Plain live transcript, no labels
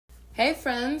Hey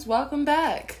friends, welcome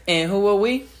back. And who are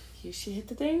we? You should hit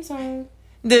the theme song.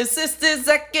 The Sisters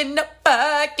Acting Up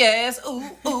Podcast. Ooh,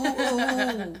 ooh,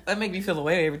 ooh. That make me feel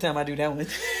away every time I do that one.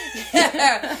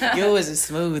 Yours is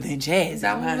smooth and jazzy.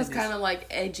 That one was kind of like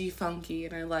edgy, funky,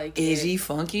 and I like edgy, it.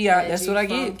 funky? That's what I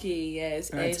get. Funky,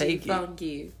 yes. Edgy,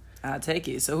 funky. I'll take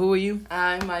it. So who are you?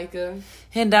 I'm Micah.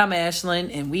 And I'm Ashlyn,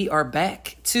 and we are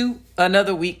back to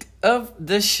another week of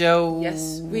the show.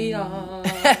 Yes, we are.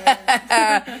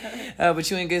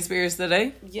 But you in good spirits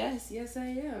today? Yes, I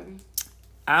am.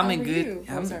 I'm in good. You?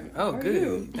 I'm sorry. Oh,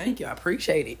 good. Thank you. I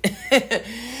appreciate it.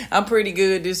 I'm pretty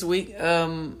good this week.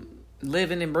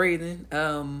 Living and breathing.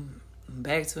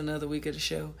 Back to another week of the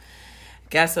show.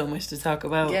 Got so much to talk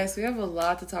about. Yes, we have a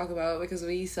lot to talk about because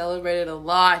we celebrated a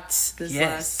lot this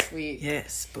last week.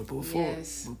 Yes, but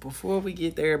before we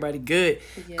get there, everybody good.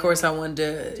 Yeah. Of course, I wanted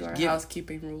to do our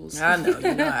housekeeping rules. I know,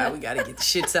 you know how we got to get the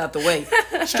shits out the way.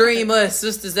 Stream us,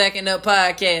 Sisters Acting Up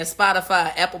Podcast,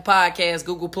 Spotify, Apple Podcasts,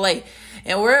 Google Play,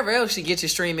 and wherever else you get your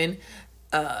streaming.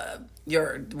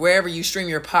 Wherever you stream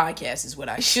your podcast is what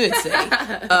I should say.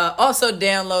 Also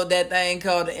download that thing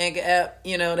called the Anchor app.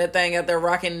 You know, that thing out there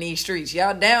rocking these streets.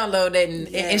 Y'all download that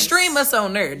and stream us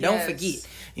on there. Don't forget.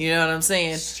 You know what I'm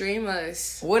saying? Stream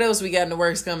us. What else we got in the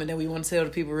works coming that we want to tell the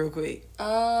people real quick? You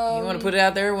want to put it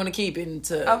out there or want to keep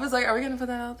it I was like, are we going to put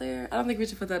that out there? I don't think we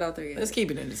should put that out there yet. Let's keep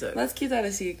it in the tuck. Let's keep that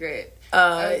a secret.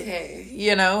 Okay.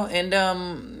 You know,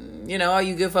 and all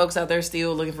you good folks out there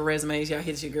still looking for resumes, y'all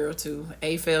hit your girl too.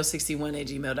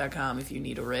 afel61@gmail.com if you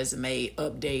need a resume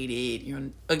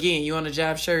updated. You on a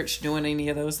job search, doing any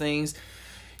of those things.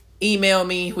 Email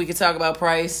me. We can talk about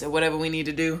price or whatever we need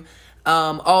to do.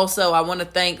 Also, I want to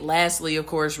thank, lastly, of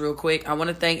course, real quick, I want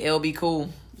to thank LB Cool.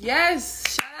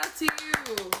 Yes. Shout out to you.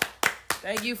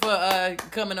 Thank you for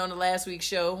coming on the last week's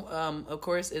show. Of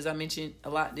course, as I mentioned a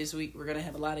lot this week, we're going to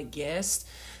have a lot of guests.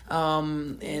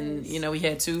 And we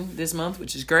had 2 this month,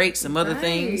 which is great. Some other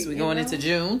things. We're going into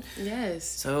June. Yes.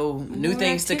 So new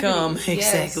things to come.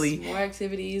 Exactly. Yes. More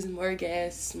activities, more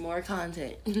guests, more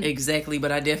content. Exactly.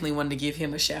 But I definitely wanted to give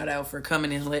him a shout out for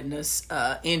coming and letting us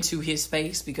into his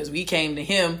space, because we came to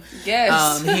him.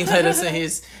 Yes. He let us in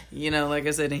his, like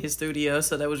I said, in his studio.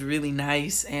 So that was really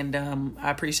nice. And I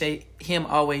appreciate him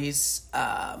always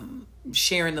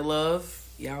sharing the love.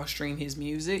 Y'all stream his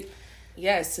music.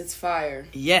 Yes, it's fire.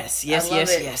 Yes.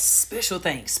 Special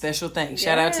thanks.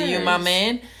 Shout out to you, my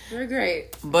man. You're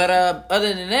great. But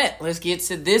other than that, let's get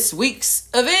to this week's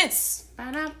events.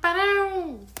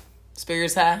 Ba-da-ba-da.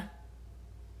 Spirits high?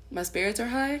 My spirits are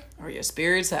high? Or your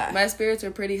spirits high? My spirits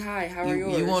are pretty high. How are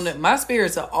yours? My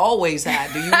spirits are always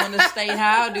high. Do you want to stay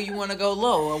high or do you want to go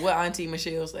low? Or what Auntie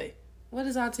Michelle say? What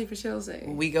does Auntie Michelle say?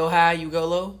 When we go high, you go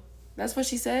low? That's what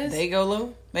she says? They go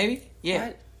low? Maybe? Yeah.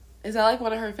 What? Is that like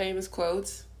one of her famous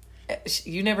quotes?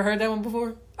 You never heard that one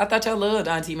before? I thought y'all loved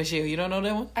Auntie Michelle. You don't know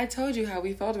that one? I told you how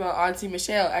we felt about Auntie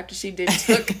Michelle after she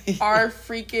took our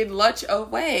freaking lunch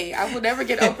away. I will never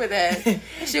get over that.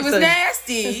 She was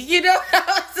nasty.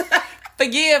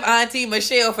 Forgive Auntie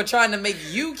Michelle for trying to make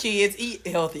you kids eat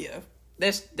healthier.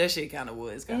 That shit kind of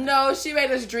was. No, she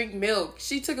made us drink milk.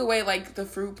 She took away like the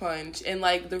fruit punch and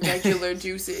like the regular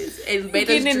juices and made us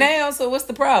drink. Getting it now, so what's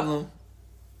the problem?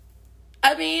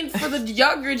 I mean, for the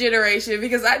younger generation,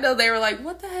 because I know they were like,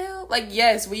 what the hell? Like,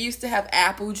 yes, we used to have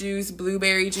apple juice,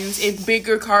 blueberry juice in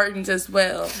bigger cartons as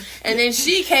well. And then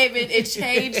she came in and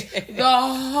changed the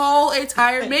whole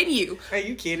entire menu. Are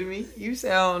you kidding me? You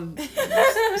sound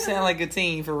like a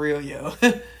teen for real, yo.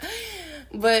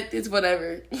 But it's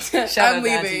whatever. I'm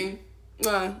leaving.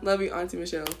 Love you, Auntie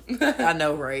Michelle. I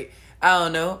know, right? I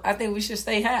don't know. I think we should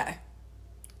stay high.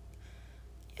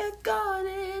 You're gone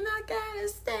and I gotta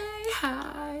stay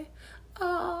high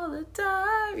all the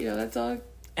time. You know that song?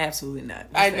 Absolutely not.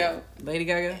 I know. Lady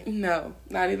Gaga? No,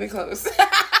 not even close.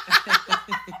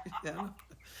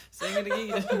 Sing it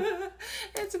again.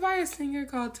 It's by a singer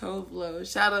called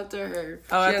Tovlo. Shout out to her.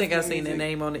 Oh, I think I seen the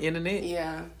name on the internet.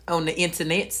 Yeah. On the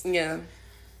internet? Yeah.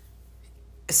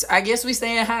 So I guess we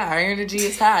staying high. Our energy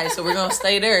is high, so we're gonna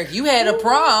stay there. You had a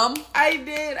prom. I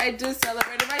did. I just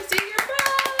celebrated my senior prom.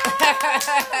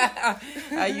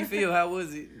 How you feel? How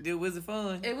was it? Was it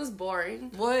fun? It was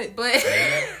boring. What? But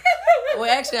well,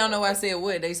 actually, I don't know why I said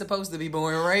what. They supposed to be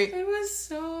boring, right? It was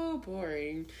so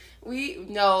boring.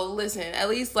 Listen, at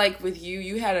least like with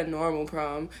you had a normal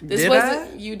prom. This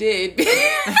wasn't. You did.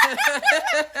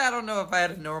 I don't know if I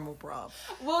had a normal prom.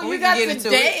 Well, you got to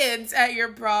dance at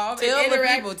your prom. Tell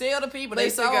the people. They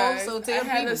saw, guys, so tell the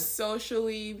people.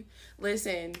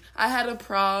 I had a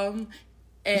prom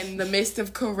in the midst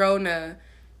of Corona,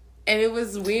 and it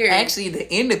was weird. Actually, the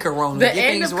end of Corona.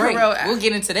 Corona. We'll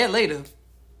get into that later.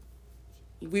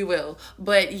 We will.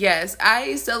 But yes,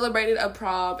 I celebrated a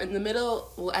prom in the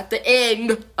middle, at the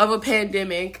end of a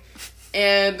pandemic.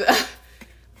 And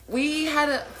we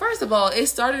had first of all, it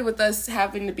started with us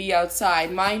having to be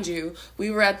outside. Mind you, we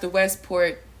were at the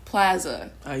Westport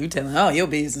Plaza. Oh, you telling all your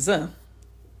business, huh?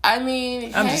 I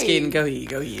mean, I'm just kidding. Go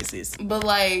ahead, sis. But,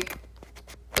 like,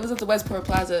 it was at the Westport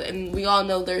Plaza, and we all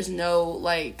know there's no,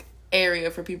 like,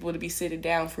 area for people to be sitting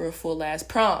down for a full ass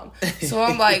prom. So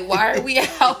I'm like, why are we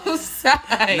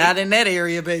outside? Not in that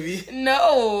area, baby.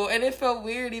 No, and it felt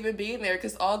weird even being there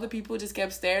because all the people just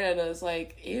kept staring at us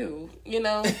like, ew, you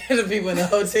know. The people in the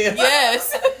hotel.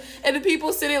 Yes, and the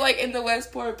people sitting like in the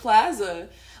Westport Plaza,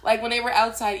 like when they were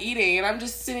outside eating, and I'm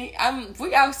just sitting.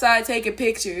 We outside taking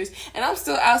pictures, and I'm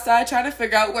still outside trying to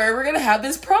figure out where we're gonna have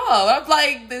this prom. I'm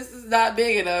like, this is not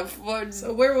big enough.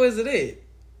 So where was it at?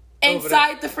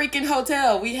 Inside the freaking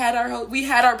hotel. We had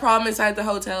our prom inside the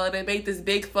hotel, and they made this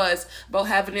big fuss about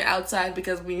having it outside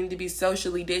because we need to be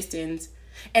socially distanced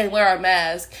and wear our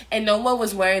mask. And no one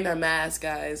was wearing their mask,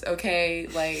 guys. Okay,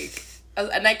 like,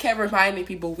 and I kept reminding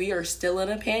people we are still in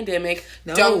a pandemic.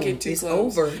 No, don't get too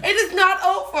close. Over. It is not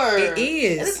over. It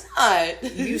is. It is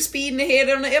not. You speeding ahead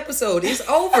on the episode. It's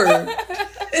over.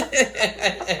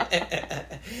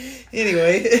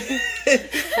 Anyway,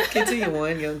 continue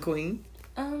on, young queen.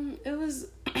 It was,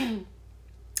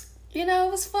 you know,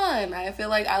 it was fun. I feel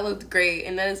like I looked great,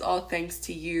 and that is all thanks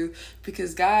to you,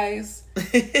 because guys,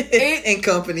 and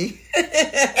company, because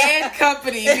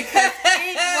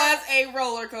it was a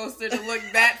roller coaster to look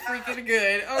that freaking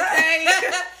good. Okay,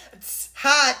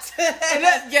 hot,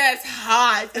 yes,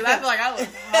 hot. Because I feel like I look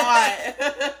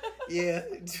hot. Yeah,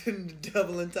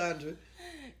 double entendre.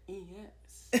 Yes.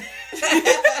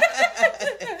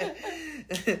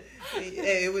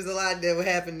 It was a lot that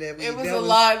happened that week. It was a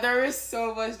lot. There was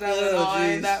so much that went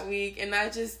on that week, and I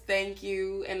just thank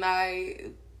you, and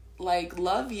I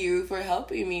love you for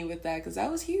helping me with that, because that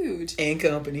was huge. And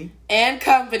company.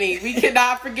 We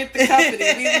cannot forget the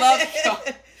company. We love y'all.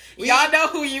 Y'all know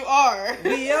who you are.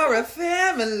 We are a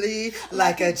family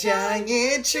like a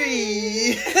giant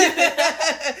tree.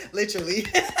 Literally.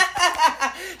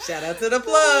 Shout out to the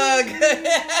plug.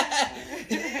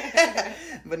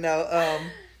 But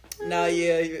no,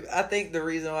 yeah, I think the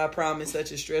reason why prom is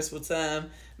such a stressful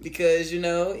time, because, you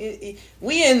know,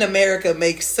 we in America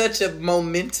make such a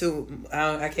momentum.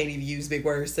 I can't even use big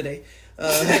words today.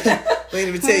 Let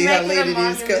me tell you how late it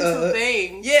is.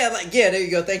 There you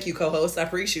go. Thank you, co-host. I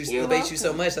appreciate you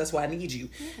so much. That's why I need you.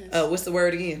 Yes. What's the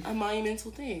word again? A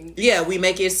monumental thing. Yeah, we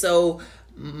make it so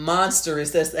monstrous.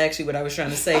 That's actually what I was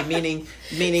trying to say. Meaning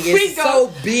it's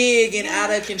so big and out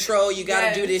of control. You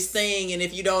got to do this thing, and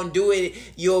if you don't do it,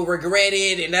 you'll regret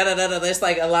it. And That's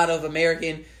like a lot of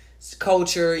American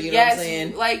culture, you know what I'm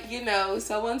saying? Like, you know,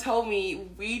 someone told me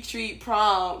we treat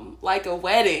prom like a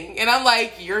wedding, and I'm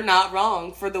like, you're not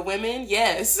wrong. For the women,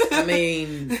 yes. I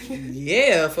mean,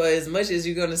 yeah, for as much as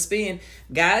you're gonna spend,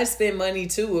 guys spend money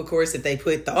too, of course, if they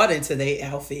put thought into their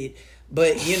outfit,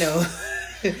 but you know.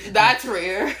 That's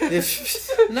rare.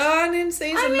 No, I didn't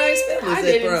see some nice fellas I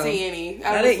didn't see any.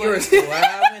 Not at your school.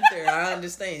 I went there, I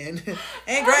understand.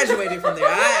 And graduated from there.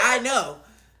 I know.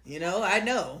 You know, I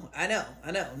know.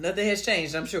 Nothing has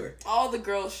changed, I'm sure. All the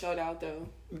girls showed out, though.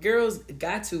 Girls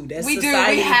got to. That's we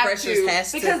society. We have pressures to.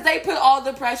 Has because to. They put all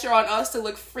the pressure on us to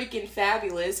look freaking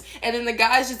fabulous. And then the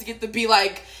guys just get to be,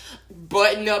 like,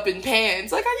 button up in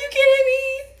pants. Like, are you kidding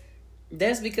me?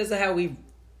 That's because of how we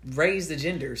raise the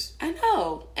genders. I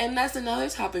know. And that's another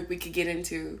topic we could get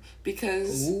into.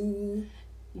 Because... Ooh.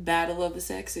 Battle of the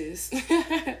sexes.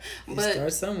 But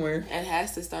starts somewhere. It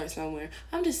has to start somewhere.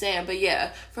 I'm just saying, but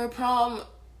yeah, for prom,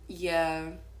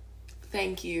 yeah.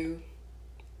 Thank you.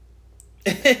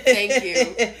 Thank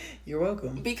you. You're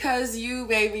welcome. Because you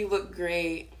made me look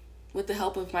great with the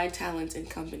help of my talent and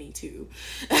company too.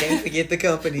 Can't forget the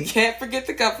company. Can't forget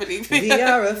the company. We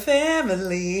are a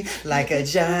family like a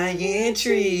giant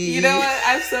tree. You know what?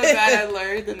 I'm so glad I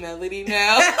learned the melody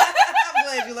now. I'm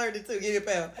glad you learned it too. Give me a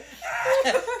pound.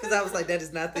 Because I was like, that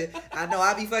is not the... I know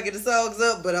I be fucking the songs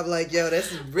up, but I'm like, yo,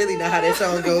 that's really not how that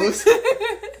song goes.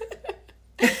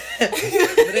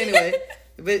 But anyway,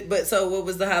 but so what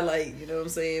was the highlight? You know what I'm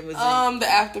saying? Was the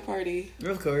after party.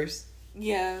 Of course.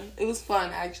 Yeah, it was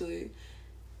fun, actually.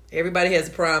 Everybody has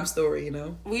a prom story, you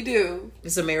know? We do.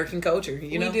 It's American culture,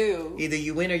 you know? We do. Either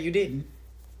you win or you didn't.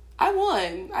 I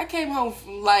won. I came home,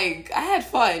 I had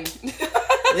fun.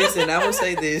 Listen, I will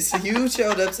say this. You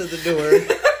showed up to the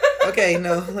door. Okay,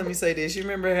 no, let me say this. You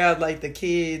remember how, the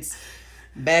kids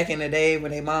back in the day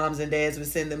when their moms and dads would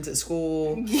send them to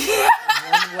school? Yeah.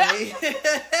 One way.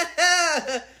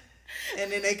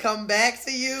 and then they come back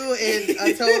to you in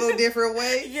a total different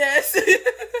way. Yes.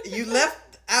 You left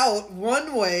out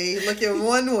one way, looking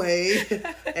one way,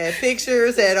 had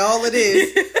pictures, had all of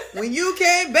this. When you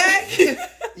came back,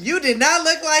 you did not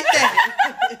look like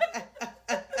that.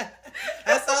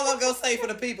 That's all I'm gonna say for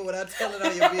the people without telling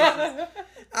all your business.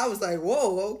 I was like,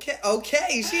 whoa,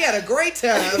 okay, she had a great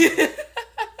time.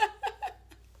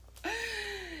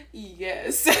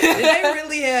 Yes. Did they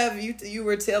really have you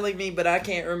were telling me, but I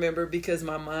can't remember because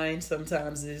my mind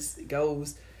sometimes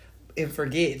goes and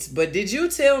forgets. But did you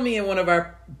tell me in one of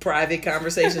our private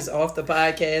conversations off the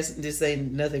podcast, and just say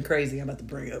nothing crazy I'm about to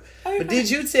bring up, but did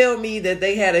you tell me that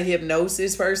they had a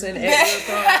hypnosis person at your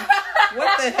prom?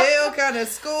 What the hell kind of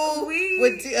school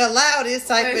would allow this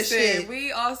type of shit?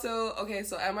 We also,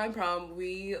 so at my prom,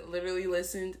 we literally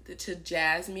listened to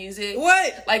jazz music.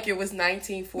 What? Like it was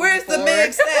 1944. Where's the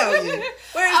Meg Stallion?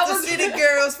 Where's the City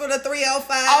Girls from the 305?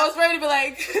 I was ready to be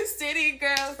like, City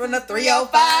Girls from the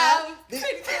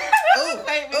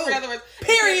 305.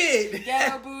 Period.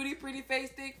 Ghetto booty, pretty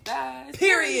face, thick thighs.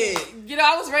 Period. You know,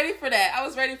 I was ready for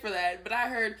that. But I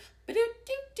heard...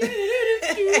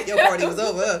 Your party was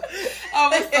over. I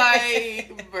was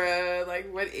like, bruh, like,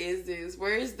 what is this?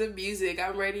 Where is the music?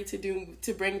 I'm ready to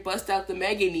bring bust out the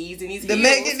Meganese and these heels.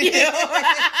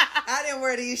 I didn't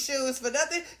wear these shoes for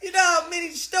nothing. You know how many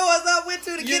stores I went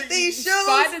to get these shoes?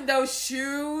 Finding those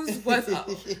shoes was,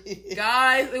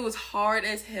 guys, it was hard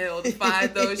as hell to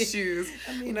find those shoes.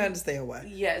 I mean, I understand why.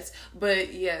 Yes,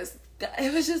 but yes,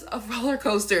 it was just a roller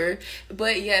coaster.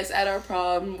 But yes, at our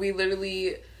prom, we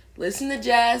literally listen to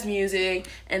jazz music,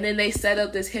 and then they set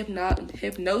up this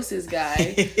hypnosis guy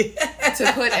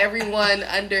to put everyone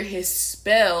under his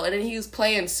spell, and then he was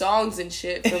playing songs and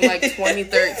shit from like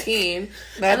 2013.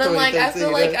 And I'm like, I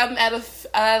feel like I'm at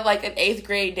like an 8th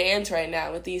grade dance right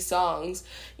now with these songs,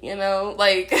 you know,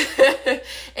 like it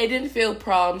didn't feel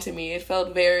prom to me. It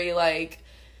felt very like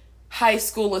high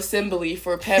school assembly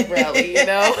for pep rally, you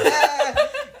know.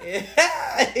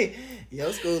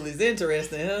 Your school is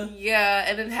interesting, huh? Yeah,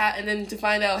 and then to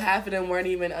find out half of them weren't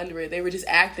even under it. They were just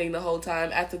acting the whole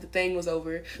time after the thing was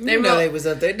over. They was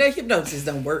up there. Their hypnosis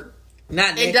don't work.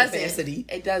 Not in that capacity.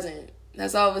 It doesn't.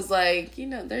 That's all. I was like, you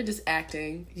know, they're just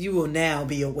acting. You will now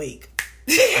be awake.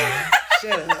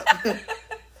 Shut up.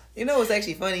 You know what's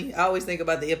actually funny? I always think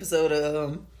about the episode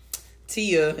of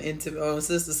Tia and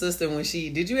Sister when she...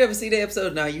 Did you ever see the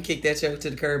episode? No, you kicked that show to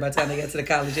the curb by the time they got to the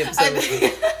college episode.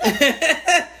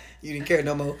 You didn't care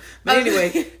no more. But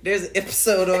anyway, there's an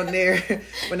episode on there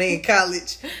when they in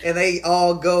college and they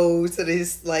all go to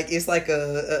this, like, it's like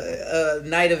a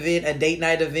night event, a date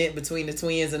night event between the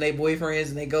twins and their boyfriends,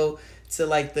 and they go to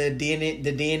like the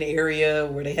den area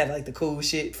where they had like the cool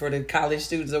shit for the college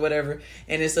students or whatever,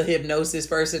 and it's a hypnosis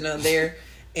person on there,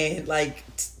 and like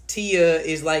Tia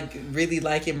is like really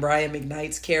liking Brian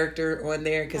McKnight's character on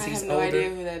there because he's older. I have no idea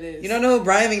who that is. You don't know who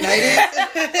Brian McKnight is?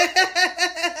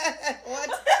 What?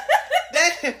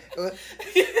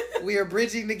 We are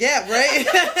bridging the gap, right?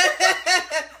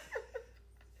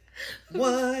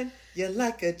 1, you're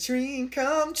like a dream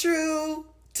come true.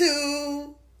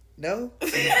 2, no.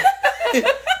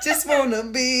 Just wanna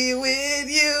be with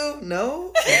you.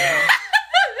 No.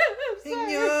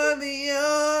 And you're the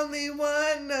only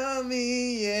one of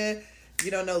me, yeah.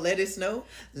 You don't know Let It Snow?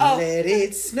 Oh. Let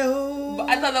it snow. But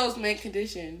I thought that was Mint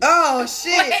Condition. Oh,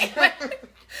 shit.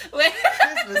 Wait.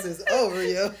 Christmas is over,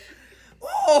 yo.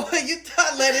 Oh, you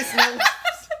thought Let It Snow.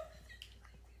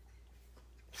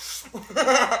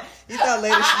 You thought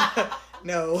Let It Snow.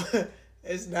 No,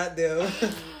 it's not them.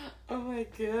 Oh, my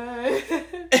God.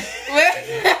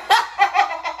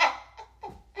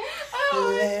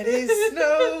 Let it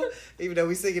snow. Even though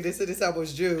we singing this, it's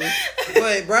almost June.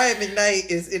 But Brian McKnight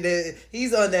is in the.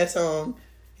 He's on that song.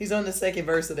 He's on the second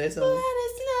verse of that song. Let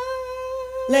it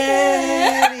snow.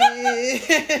 Let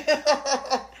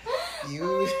it.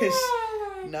 You just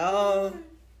no.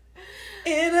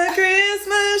 In a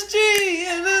Christmas tree.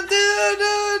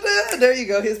 There you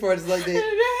go. His part is like that.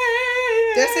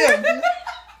 That's him.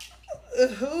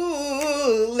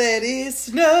 Ooh, let it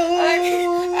snow.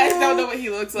 I don't know what he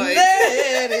looks like.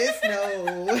 Let it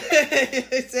snow.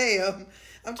 Damn.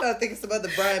 I'm trying to think of some other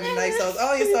Brian McKnight songs.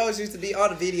 All his songs used to be, all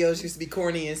the videos used to be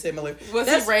corny and similar. Was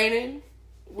it raining?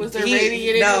 Was there raining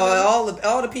in it? No,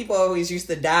 all the people always used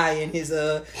to die in his,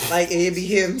 like, it'd be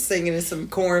him singing in some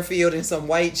cornfield and some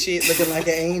white shit looking like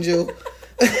an angel.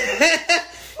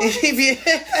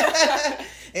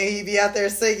 And he'd be out there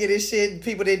singing and shit. And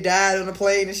people that died on the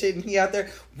plane and shit. And he out there,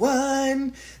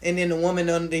 one. And then the woman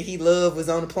that he loved was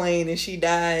on the plane and she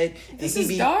died. This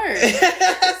is dark.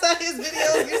 That's how his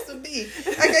videos used to be.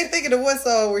 I can't think of the one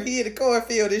song where he in the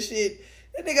cornfield and shit.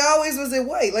 That nigga always was in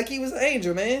white, like he was an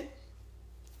angel, man.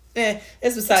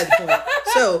 That's beside the point.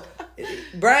 So,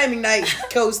 Brian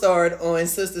McKnight co-starred on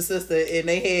Sister Sister, and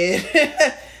they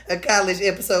had a college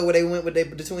episode where they went with the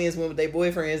twins went with their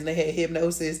boyfriends, and they had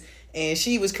Hypnosis, and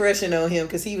she was crushing on him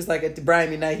because he was like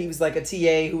Brian McKnight. He was like a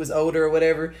TA who was older or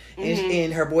whatever,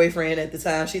 and her boyfriend at the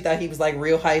time, she thought he was like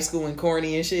real high school and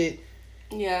corny and shit.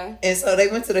 Yeah. And so they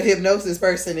went to the hypnosis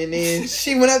person, and then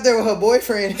she went up there with her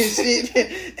boyfriend and shit.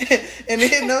 And the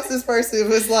hypnosis person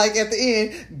was like, at the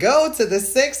end, go to the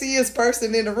sexiest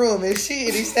person in the room. And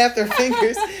he snapped her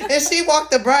fingers. And she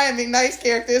walked to Brian McKnight's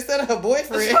character instead of her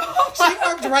boyfriend. She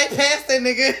walked right past that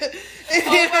nigga. And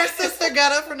then her sister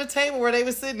got up from the table where they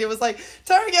was sitting. It was like,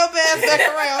 turn your ass back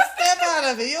around. Step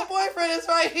out of it. Your boyfriend is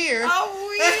right here. Oh,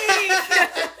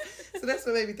 So that's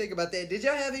what made me think about that. Did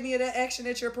y'all have any of that action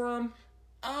at your prom?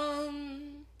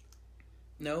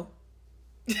 No.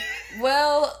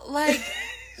 Well, like,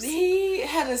 he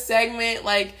had a segment,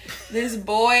 like, this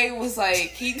boy was like,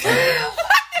 he...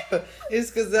 It's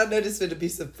because I know this going to be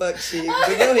some fuck shit,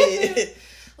 but go ahead.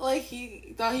 Like,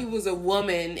 he thought he was a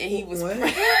woman, and he was...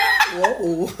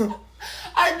 Whoa.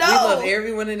 I know. We love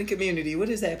everyone in the community. What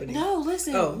is happening? No,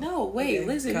 listen. Oh, no, wait, okay.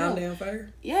 listen. Calm no. down, fire.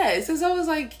 Yeah, since I was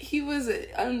like, he was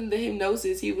under the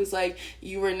hypnosis, he was like,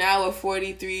 you are now a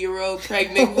 43-year-old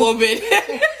pregnant woman.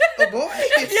 A boy?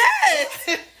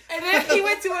 Yes! And then he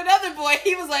went to another boy.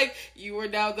 He was like, you are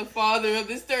now the father of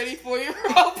this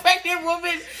 34-year-old pregnant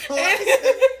woman. It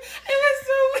was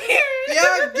so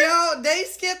weird. Yo, they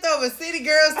skipped over City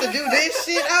Girls to do this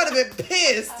shit. I would have been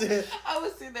pissed. I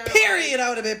was sitting there. Period, I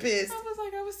would have been pissed.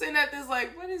 I was sitting at this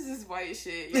like, what is this white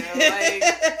shit? You know, like.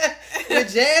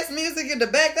 With jazz music in the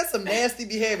back, that's some nasty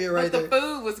behavior right there. But the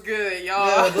food was good, y'all.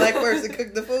 No, a black person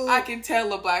cooked the food. I can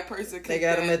tell a black person cooked They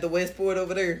got them at the Westport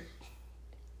over there.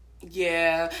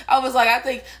 Yeah. I was like, I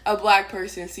think a black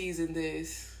person seasoned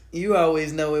this. You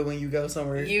always know it when you go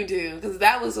somewhere. You do. Because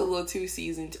that was a little too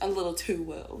seasoned. A little too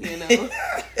well, you know?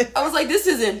 I was like, this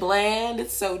isn't bland.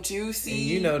 It's so juicy. And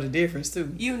you know the difference,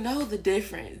 too. You know the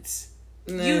difference.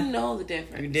 Nah, you know the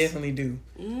difference. You definitely do.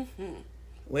 Mm-hmm.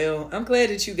 Well, I'm glad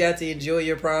that you got to enjoy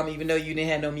your prom, even though you didn't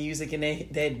have no music and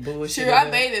that bullshit. Sure, I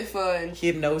made it fun.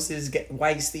 Hypnosis,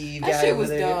 White Steve That guy shit over was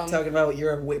there dumb. talking about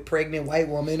you're a pregnant white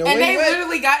woman. And they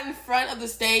literally got in front of the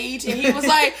stage, and he was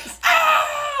like,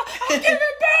 I'm giving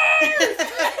birth!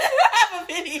 I have a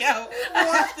video. I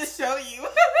have to show you.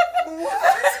 What?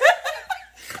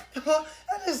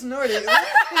 I just snorted.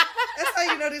 That's how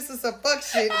you know this is some fuck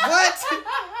shit. What?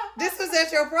 This was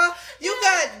at your prom? You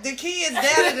got the kids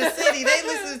down in the city. They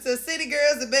listen to City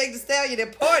Girls and Meg the Stallion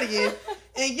and partying.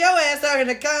 And your ass out in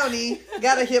the county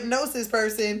got a hypnosis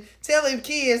person telling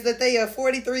kids that they a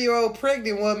 43-year-old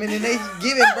pregnant woman and they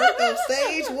giving birth on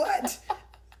stage. What?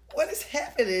 What is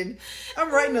happening?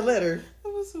 I'm writing a letter.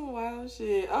 It was some wild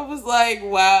shit. I was like,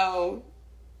 wow.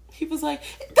 He was like,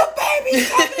 the baby's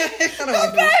coming! The baby's coming!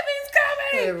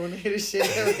 I don't want to hear this shit.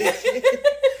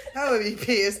 I would be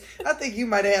pissed. I think you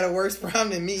might have had a worse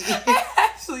prom than me. I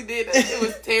actually did. It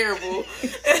was terrible.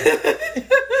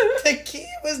 The kid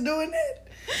was doing that?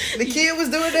 The kid was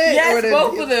doing that? Yes,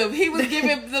 both of them. He was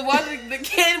giving the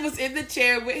kid was in the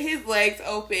chair with his legs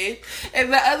open,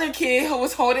 and the other kid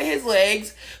was holding his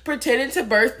legs, pretending to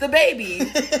birth the baby.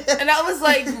 And I was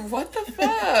like, what the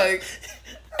fuck?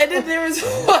 And then there was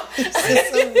some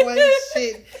white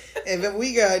shit. And then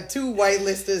we got two white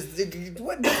listeners.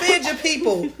 Defend your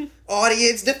people,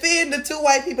 audience. Defend the two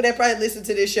white people that probably listen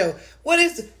to this show.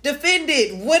 Defend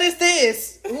it. What is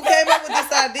this? Who came up with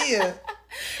this idea?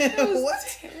 It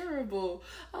was terrible.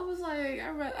 I was like,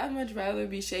 I'd much rather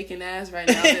be shaking ass right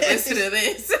now than listen to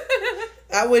this.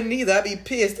 I wouldn't either. I'd be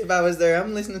pissed if I was there.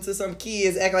 I'm listening to some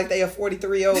kids act like they a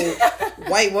 43-year-old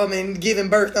white woman giving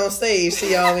birth on stage to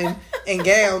y'all in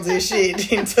gowns and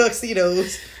shit, in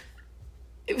tuxedos.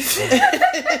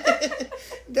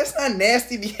 That's not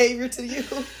nasty behavior to you.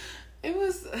 It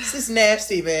was. This is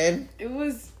nasty, man. It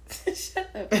was. Shut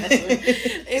up.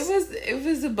 It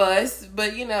was a bust,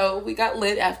 but you know we got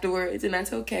lit afterwards, and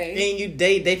that's okay. And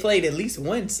they played at least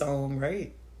one song,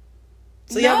 right?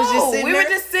 So y'all was just sitting there? We were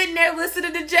just sitting there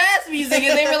listening to jazz music,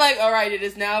 and they were like, "All right, it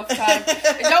is now time."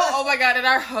 Oh my god! And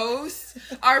our host,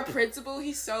 our principal,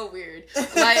 he's so weird.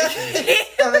 Like,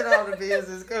 tell it all the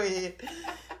business. Go ahead.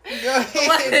 Go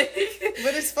ahead.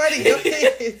 But it's funny. Go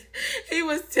ahead. He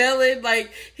was telling,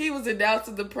 like, he was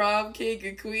announcing the prom king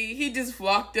and queen. He just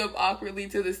walked up awkwardly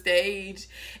to the stage,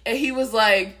 and he was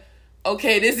like,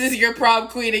 "Okay, this is your prom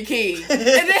queen and king." And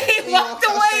then he walked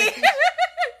away.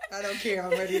 I don't care.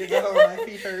 I'm ready to go home. My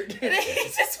feet hurt. And then he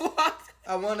just walked.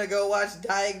 I want to go watch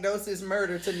Diagnosis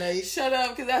Murder tonight. Shut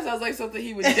up, because that sounds like something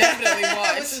he would definitely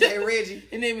watch. What's his name? Reggie.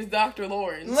 His name is Dr.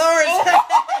 Lawrence.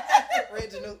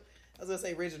 Reginald. I was going to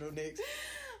say Reginald next.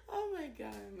 Oh my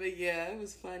God. But yeah, it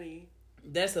was funny.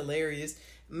 That's hilarious.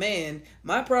 Man,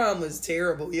 my prom was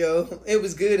terrible, yo. It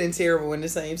was good and terrible in the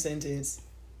same sentence.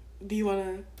 Do you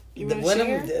want to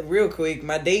share? Real quick,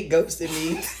 my date ghosted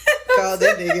me. Called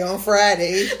that nigga on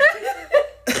Friday.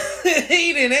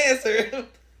 He didn't answer.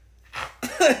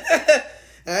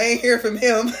 I ain't hear from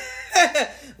him.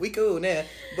 We cool now.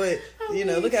 But, you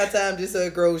know, look how time just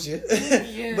grows you.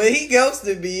 Yeah. But he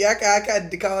ghosted me. I got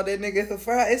to call that nigga.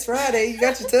 It's Friday. You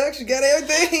got your tux? You got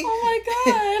everything? Oh, my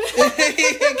God.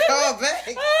 He didn't call back.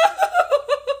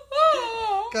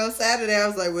 Come Saturday, I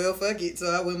was like, well, fuck it. So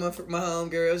I went with my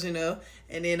homegirls, you know.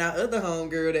 And then our other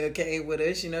homegirl that came with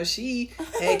us, you know, she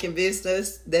had convinced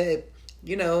us that,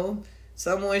 you know,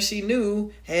 someone she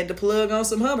knew had to plug on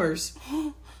some Hummers.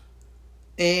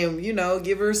 And, you know,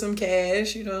 give her some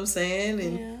cash, you know what I'm saying?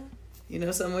 And, you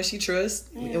know, someone she trusts.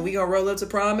 Yeah. And we gonna roll up to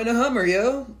prom in a Hummer,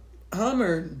 yo.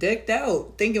 Hummer, decked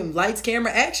out. Thinking lights,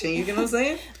 camera, action. You know what I'm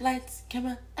saying? Lights,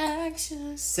 camera,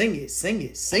 action. Sing it, sing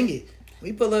it, sing it.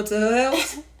 We pull up to her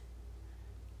house.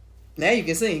 Now you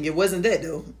can sing. It wasn't that,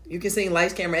 though. You can sing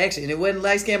lights, camera, action. It wasn't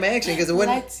lights, camera, action because it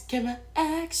wasn't. Lights, camera,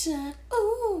 action.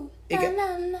 Ooh.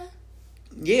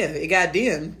 Yeah, it got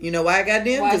dim. You know why it got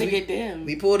dim? Why did it get dim?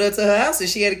 We pulled up to her house and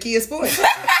she had a Kia Sport.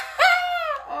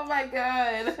 Oh my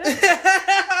God.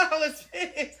 I was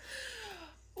pissed.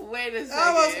 Wait a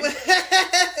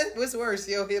second. What's worse,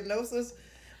 yo, hypnosis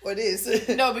or this?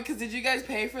 No, because did you guys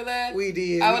pay for that? We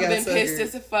did. I would have been pissed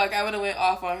as fuck. I would have went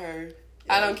off on her.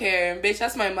 Yeah. I don't care. Bitch,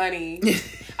 that's my money.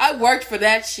 I worked for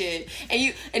that shit.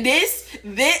 And this,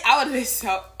 I would have been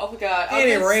so, oh my God. It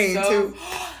didn't rain too.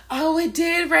 Oh, it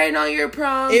did rain on your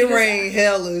prom. It rained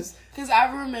hellas. Because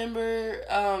I remember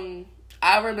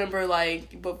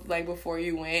like before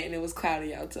you went and it was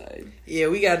cloudy outside. Yeah,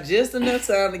 we got just enough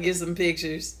time to get some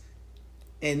pictures.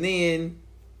 And then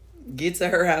get to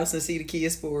her house and see the Kia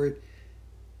Sport.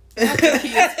 It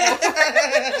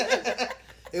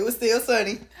was still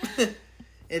sunny.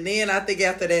 And then I think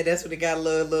after that, that's when it got a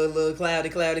little cloudy,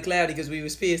 because we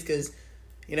was pissed because,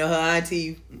 you know, her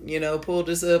auntie, you know, pulled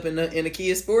us up in a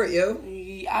Kia Sport, yo.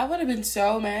 I would have been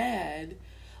so mad.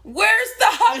 Where's the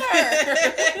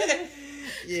Hummer?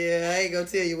 Yeah, I ain't gonna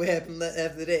tell you what happened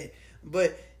after that.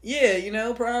 But yeah, you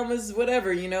know, prom was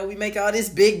whatever, you know, we make all this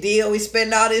big deal, we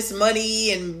spend all this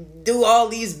money and do all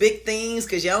these big things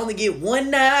because you only get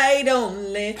one night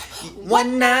only.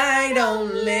 One night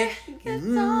only.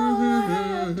 Mm-hmm.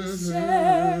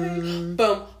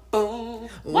 Boom, boom.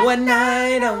 One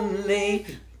night only.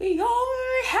 We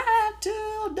only have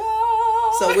to do.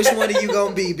 So which one are you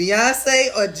gonna be,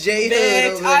 Beyonce or J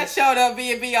Hood? I showed up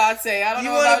being Beyonce. I don't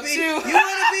know about you. You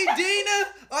wanna be Dina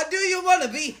or do you wanna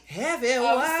be Heavy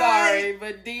White? I'm sorry,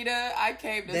 but Dina, I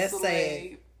came to That's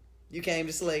slay. Sad. You came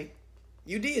to slay.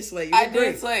 You did slay. I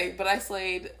did slay, but I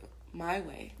slayed my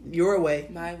way. Your way.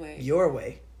 My way. Your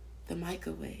way. The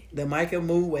Micah way. The Micah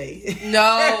Moo way.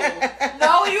 No,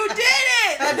 you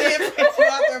didn't. I did put you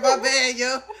out there. My bad,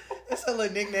 yo. That's a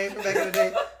little nickname from back in the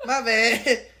day. My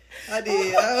bad. I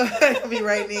did. I'll be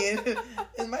right in.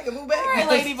 Is Micah Moo back? All right,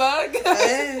 Ladybug.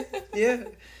 Yeah.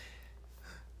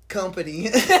 Company.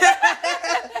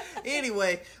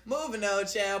 Anyway, moving on,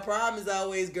 child. Prom is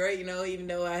always great, you know, even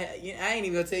though I ain't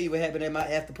even gonna tell you what happened at my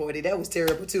after party. That was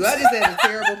terrible too. I just had a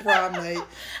terrible prom night.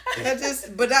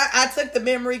 I took the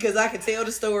memory because I could tell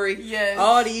the story. Yes.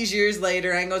 All these years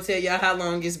later, I ain't gonna tell y'all how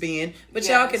long it's been, but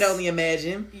y'all can only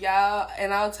imagine. Y'all,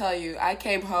 and I'll tell you, I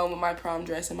came home with my prom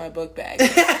dress in my book bag.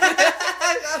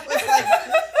 I was like,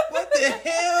 what the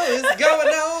hell is going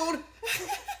on?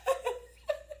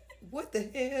 What the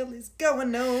hell is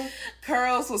going on?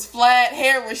 Curls was flat,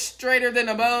 hair was straighter than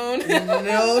a bone.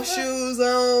 No shoes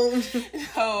on.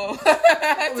 Oh,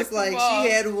 it was like she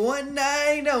had one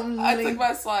night only. I took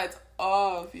my slides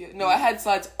off. No, I had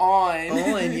slides on.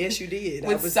 On, yes you did.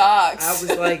 With socks. I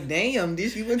was like, damn,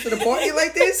 you went to the party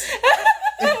like this?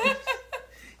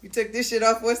 You took this shit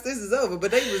off once this is over.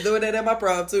 But they was doing that at my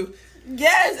prom too.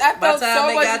 Yes, I felt so much. By the time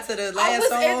they got to the last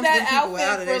song, I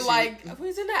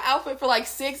was in that outfit for like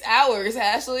 6 hours,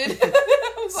 Ashley.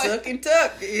 Suck and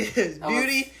tuck.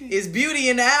 It's beauty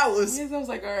in the hours. Yes, I was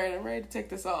like, all right, I'm ready to take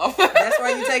this off. That's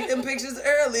why you take them pictures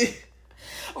early.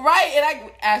 Right, and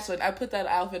I put that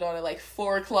outfit on at like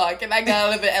 4:00, and I got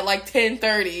out of it at like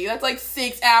 10:30. That's like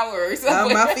 6 hours.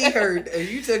 My feet hurt.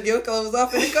 You took your clothes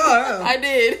off in the car, huh? I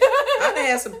did. I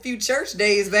had some few church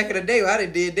days back in the day where I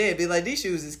did that. Be like, these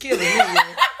shoes is killing me.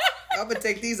 I I'm gonna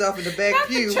take these off in the back Not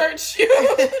pew. the church shoes.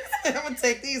 I'm gonna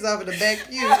take these off in the back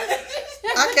pew.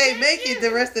 I can't make it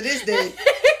the rest of this day.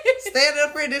 Stand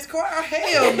up in this choir?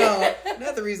 Hell no.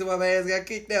 That's the reason why my ass got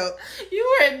kicked out.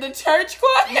 You were in the church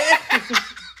choir?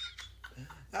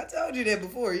 I told you that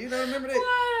before. You don't remember that? Well,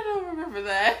 I don't remember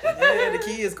that. Yeah, the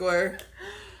kids choir.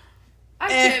 I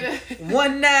can't.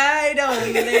 One night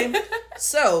only.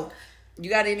 So, you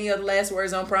got any other last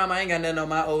words on prom? I ain't got nothing on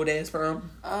my old ass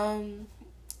prom.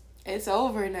 It's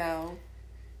over now.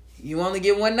 You only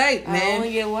get one night, man. I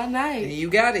only get one night. And you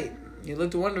got it. You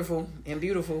looked wonderful and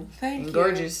beautiful. Thank you.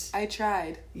 Gorgeous. I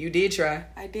tried. You did try.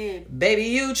 I did. Baby,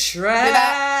 you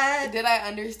tried. Did I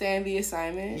understand the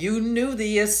assignment? You knew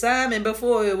the assignment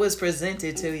before it was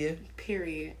presented to you.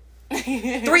 Period.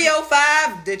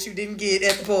 305 that you didn't get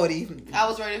at the party. I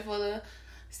was ready for the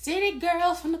city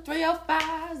girls from the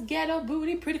 305s, ghetto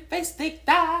booty, pretty face, thick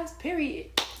thighs.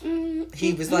 Period.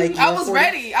 He was like, I was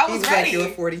ready. I was ready.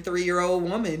 Like, you're a 43-year-old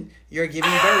woman. You're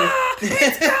giving birth.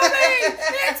 It's coming.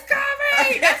 It's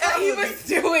coming. That's what he was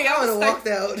doing. I would have walked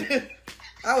out.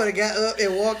 I would have got up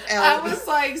and walked out. I was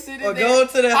like sitting or there. go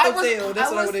to the hotel.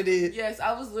 That's what I would have did. Yes,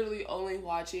 I was literally only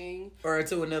watching. Or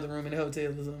to another room in the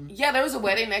hotel or something. Yeah, there was a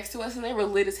wedding next to us and they were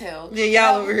lit as hell. Yeah,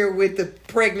 y'all over here with the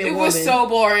pregnant woman. It was so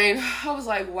boring. I was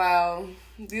like, wow.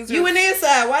 You went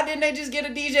inside. Why didn't they just get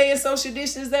a DJ and social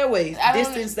distance that way?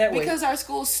 Because our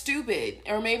school's stupid.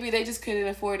 Or maybe they just couldn't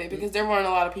afford it because there weren't a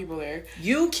lot of people there.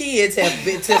 You kids have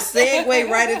been, to segue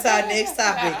right into our next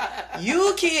topic,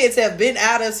 you kids have been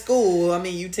out of school. I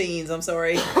mean, you teens, I'm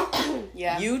sorry.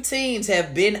 Yeah. You teens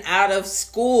have been out of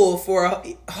school for a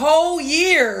whole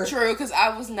year. True, because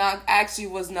I was not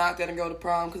going to go to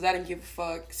prom because I didn't give a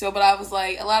fuck. So, but I was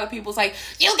like, a lot of people's like,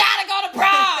 you gotta go to prom.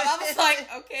 I was like,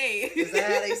 okay. Is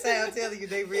that how they sound telling you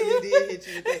they really did hit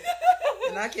you with that?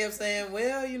 And I kept saying,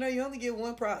 well, you only get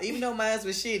one prom. Even though mine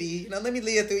was shitty, let me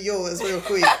live through yours real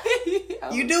quick.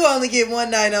 You do only get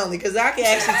one night only because I can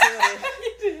actually tell that.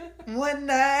 One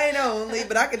night only,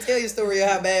 but I can tell you a story of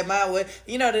how bad mine was.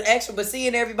 But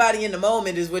seeing everybody in the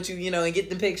moment is what you and getting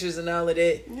the pictures and all of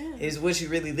that is what you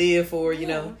really live for, you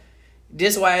know.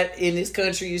 This why in this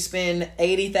country you spend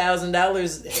 $80,000,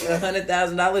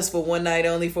 $100,000 for one night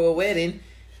only for a wedding,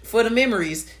 for the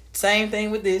memories. Same thing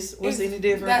with this. What's any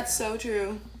different? That's so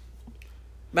true.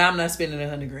 But I'm not spending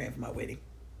 $100,000 for my wedding.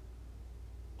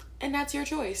 And that's your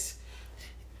choice.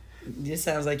 This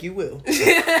sounds like you will.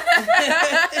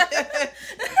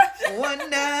 One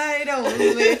night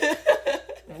only.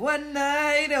 One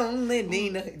night only.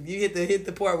 Nina, you hit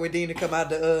the part where Dina come out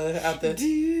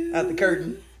the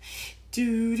curtain.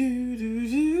 Do do do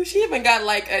do. She even got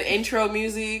like an intro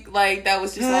music like that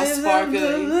was just all sparkly.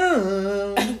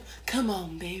 Come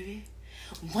on, baby.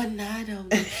 One night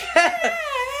only.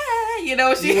 You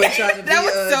know, she was trying to be, that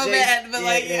was so Jay, bad, but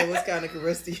it was kind of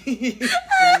rusty.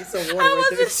 I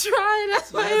wasn't trying.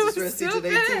 That's why it was rusty so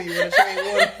today bad. too. You want to try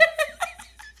water?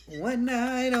 One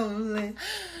night only.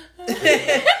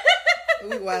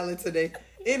 We wildin' today.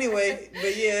 Anyway,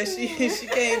 but yeah, she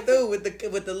came through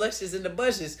with the luscious and the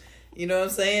bushes. You know what I'm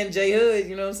saying? J Hood,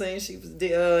 you know what I'm saying? She was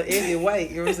Effie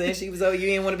White. You know what I'm saying? She was, you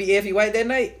didn't want to be Effie White that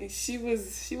night? She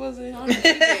wasn't on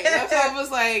anything. That's why I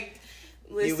was like,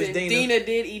 listen, Dina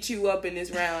did eat you up in this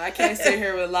round. I can't sit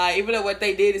here and lie. Even though what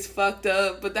they did is fucked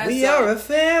up. But that's we are a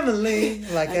family,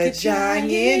 like a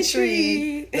giant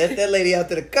tree. Let that lady out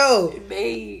to the cold.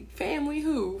 They family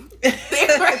who?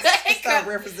 Stop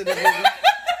referencing the movie.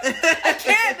 I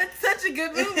can't. That's such a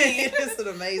good movie. It's an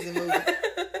amazing movie.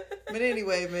 But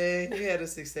anyway, man, you had a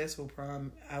successful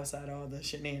prom outside all the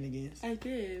shenanigans. I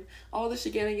did. All the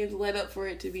shenanigans led up for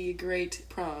it to be a great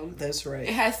prom. That's right.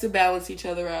 It has to balance each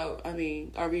other out. I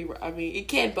mean, it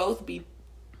can't both be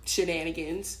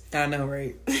shenanigans. I know,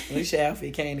 right? At least your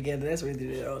outfit came together. That's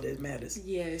really all that matters.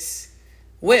 Yes.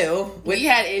 Well, we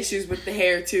had issues with the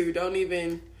hair too. Don't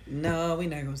even. No, we're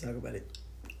not gonna talk about it.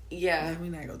 Yeah. No,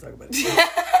 we're not gonna talk about it.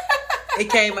 It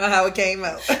came out how it came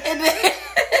out.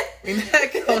 We're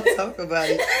not gonna talk about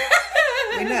it.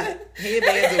 We're not.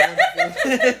 Headbands are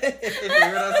wonderful. You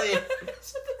know what I'm saying?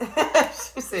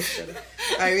 She said, shut up.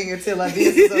 I ain't gonna tell our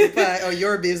business on the pod, or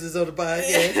your business on the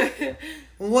podcast.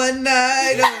 One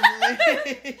night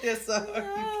only. That's all.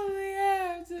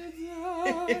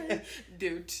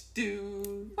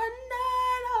 Do. One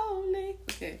night only.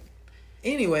 Okay.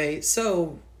 Anyway,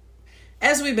 so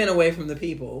as we've been away from the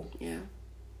people,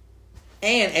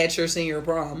 and at your senior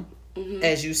prom,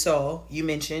 as you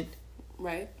mentioned,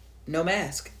 right, no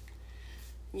mask.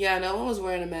 Yeah, no one was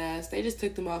wearing a mask. They just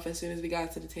took them off as soon as we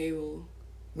got to the table.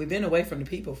 We've been away from the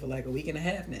people for like a week and a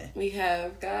half now. We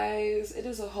have, guys. It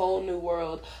is a whole new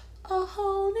world. A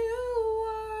whole new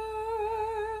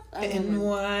world. And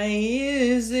why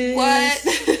is it? What?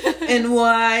 And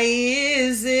why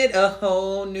is it a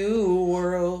whole new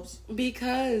world?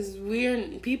 Because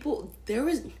listen,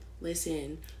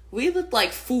 we looked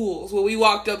like fools when we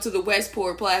walked up to the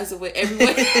Westport Plaza with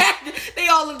everyone. They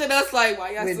all looked at us like,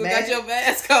 why y'all still got your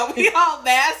mask on? We all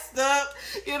masked up.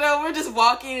 You know, we're just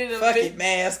walking in a fucking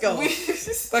mask on.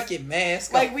 Fucking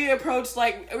mask on. Like, we approached,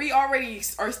 like, we already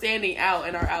are standing out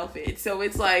in our outfits. So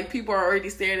it's like, people are already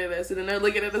staring at us. And then they're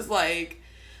looking at us like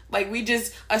we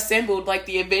just assembled, like,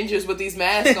 the Avengers with these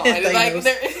masks on. Like,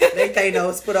 they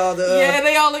Thanos put all the... yeah,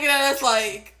 they all looking at us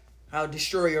like... I'll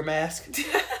destroy your mask.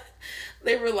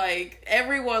 They were like,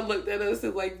 everyone looked at us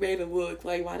and like made a look.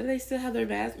 Like, why do they still have their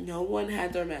mask? No one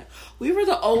had their mask. We were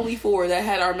the only 4 that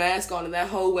had our mask on in that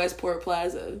whole Westport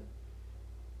Plaza.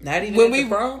 Not even at the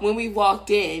prom? When we walked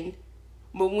in,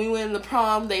 when we went in the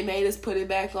prom, they made us put it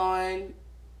back on.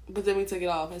 But then we took it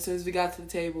off as soon as we got to the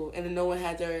table. And then no one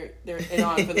had their it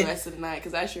on for the rest of the night.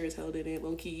 Because I sure as hell didn't,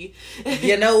 low key.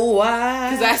 You know why?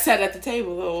 Because I sat at the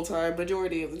table the whole time,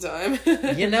 majority of the time.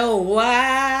 You know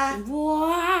why?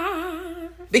 Why?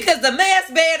 Because the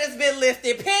mask ban has been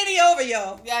lifted. Penny over,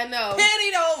 y'all. Yeah, I know.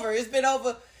 Penny over. It's been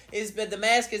over. It's been, the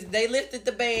mask is, they lifted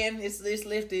the ban. It's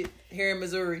lifted here in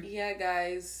Missouri. Yeah,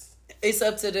 guys. It's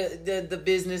up to the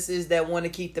businesses that want to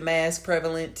keep the mask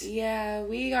prevalent. Yeah,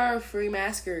 we are free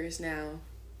maskers now.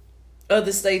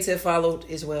 Other states have followed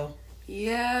as well.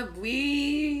 Yeah,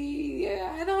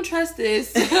 I don't trust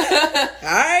this. All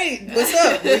right, what's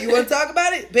up? Do you want to talk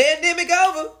about it? Pandemic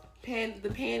over. The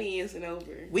panty isn't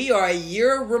over. We are a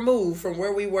year removed from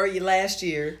where we were last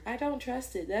year. I don't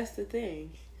trust it. That's the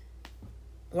thing.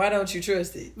 Why don't you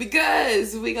trust it?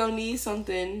 Because we gonna need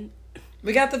something.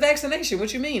 We got the vaccination.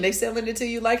 What you mean? They selling it to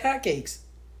you like hotcakes.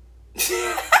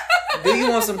 Do you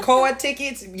want some card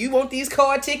tickets? You want these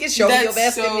card tickets? Show me your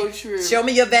vaccination. So true. Show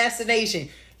me your vaccination.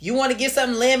 You want to get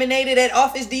something laminated at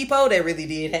Office Depot? That really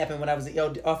did happen when I was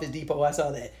at Office Depot. I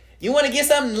saw that. You want to get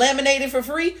something laminated for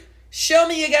free? Show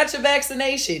me you got your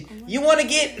vaccination. You want to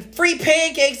get free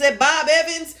pancakes at Bob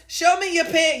Evans? Show me your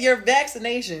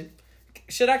vaccination.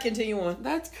 Should I continue on?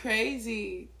 That's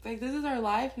crazy. Like, this is our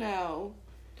life now.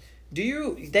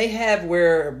 They have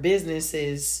where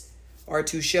businesses are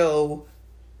to show,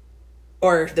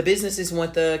 or the businesses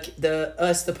want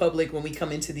the public, when we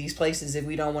come into these places, if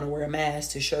we don't want to wear a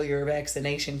mask, to show your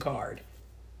vaccination card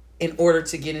in order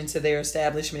to get into their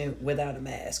establishment without a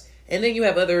mask. And then you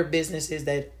have other businesses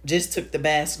that just took the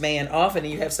mask ban off, and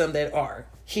then you have some that are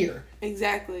here.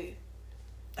 Exactly.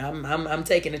 I'm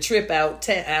taking a trip down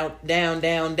to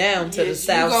the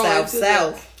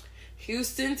south.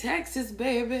 Houston, Texas,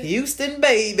 baby. Houston,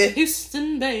 baby.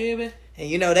 And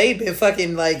you know, they've been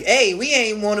fucking like, hey, we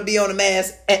ain't want to be on a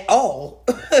mask at all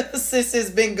since it's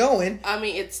been going. I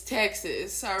mean, it's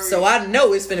Texas. Sorry. So I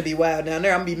know it's finna be wild down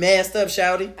there. I'm gonna be masked up,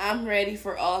 shouty. I'm ready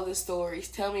for all the stories.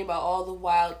 Tell me about all the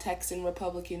wild Texan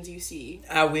Republicans you see.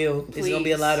 I will. Please. It's gonna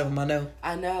be a lot of them, I know.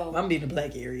 I'm gonna be in the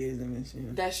black areas.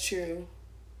 That's true.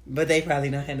 But they probably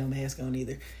don't have no mask on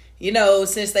either. You know,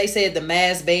 since they said the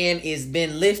mask ban has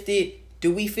been lifted,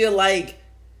 do we feel like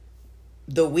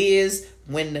the Wiz,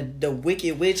 when the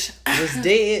Wicked Witch was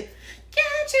dead?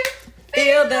 Can't you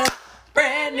feel the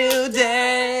brand new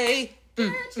day?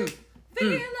 Can't you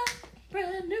feel the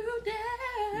brand new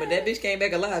day? But that bitch came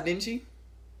back alive, didn't she?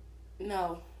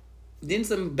 No. Didn't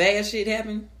some bad shit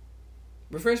happen?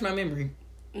 Refresh my memory.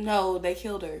 No, they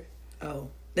killed her.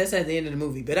 Oh. That's at the end of the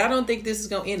movie. But I don't think this is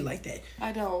going to end like that.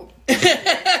 I don't.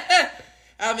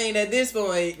 I mean, at this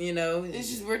point, you know.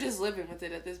 We're just living with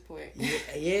it at this point.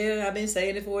 Yeah, I've been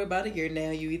saying it for about a year now.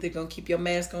 You either going to keep your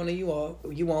mask on or you won't.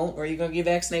 Or you're going to get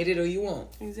vaccinated or you won't.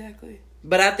 Exactly.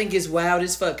 But I think it's wild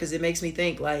as fuck because it makes me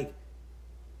think, like,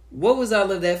 what was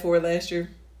all of that for last year?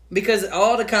 Because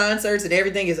all the concerts and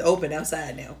everything is open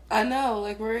outside now. I know.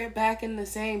 Like, we're back in the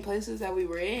same places that we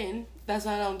were in. That's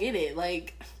why I don't get it.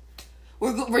 Like...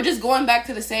 We're just going back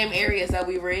to the same areas that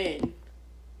we were in.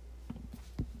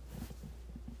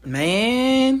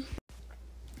 Man,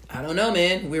 I don't know,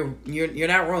 man. You're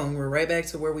not wrong. We're right back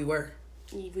to where we were.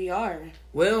 We are.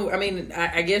 Well, I mean,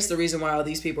 I guess the reason why all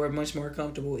these people are much more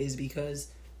comfortable is because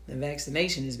the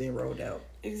vaccination has been rolled out.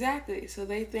 Exactly. So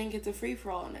they think it's a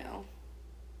free-for-all now.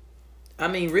 I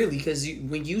mean, really, because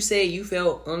when you say you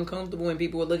felt uncomfortable and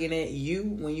people were looking at you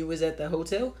when you was at the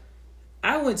hotel,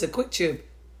 I went to Quick Trip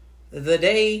the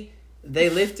day they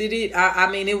lifted it.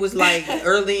 I mean, it was like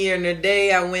earlier in the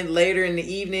day. I went later in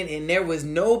the evening, and there was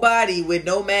nobody with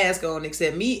no mask on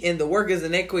except me and the workers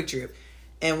in that Quick Trip.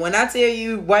 And when I tell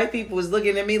you, white people was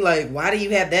looking at me like, why do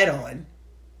you have that on?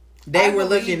 They were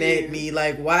looking at me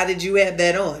like, why did you have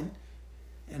that on?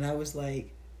 And I was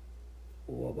like,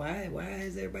 Well, why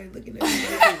is everybody looking at me?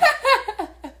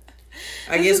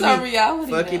 I guess is our reality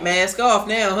fuck now. your mask off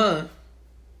now, huh?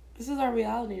 This is our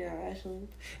reality now, actually.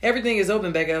 Everything is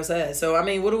open back outside. So I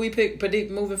mean, what do we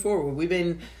predict moving forward? We've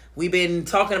been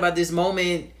talking about this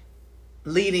moment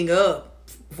leading up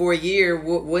for a year.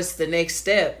 What's the next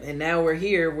step? And now we're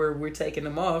here where we're taking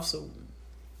them off. So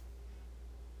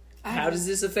how does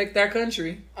this affect our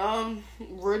country?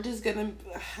 We're just gonna,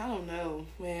 I don't know,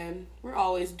 man. We're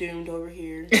always doomed over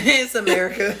here. It's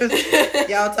America.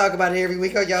 Y'all talk about it every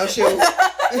week on y'all show.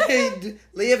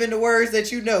 Live in the words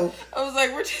that you know. I was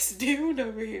like, we're just doomed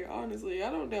over here, honestly.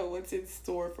 I don't know what's in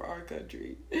store for our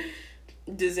country.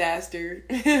 Disaster.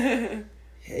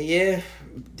 Yeah.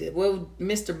 Well,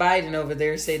 Mr. Biden over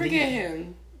there said Forget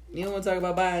him. You don't want to talk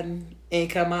about Biden and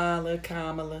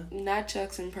Kamala. Not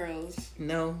Chucks and Pearls.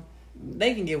 No.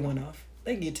 They can get one off.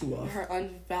 They can get two off. Her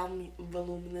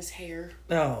unvoluminous hair.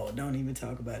 Oh, don't even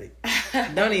talk about it.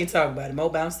 Don't even talk about it. Mo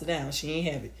bounced it down. She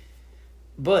ain't have it.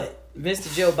 But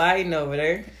Mr. Joe Biden over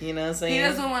there, you know what I'm saying? He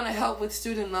doesn't want to help with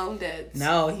student loan debts.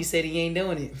 No, he said he ain't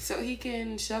doing it. So he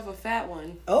can shove a fat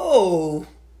one. Oh.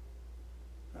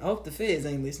 I hope the feds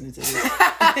ain't listening to this. 'Cause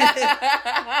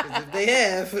if they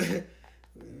have,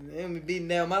 they'll be beating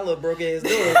down my little broke ass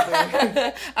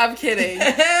door. I'm kidding.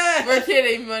 We're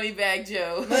kidding, Moneybag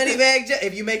Joe. Moneybag Joe.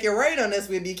 If you make it rain on us,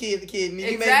 we'll be kidding. Exactly.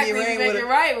 If you make it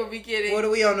right, we'll be kidding. What are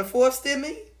we on the fourth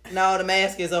stimmy? No, the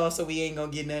mask is off, so we ain't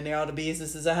gonna get nothing there. All the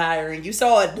businesses are hiring. You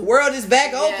saw it. The world is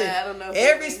back open. I don't know.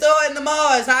 Every store in the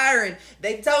mall is hiring.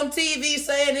 They on TV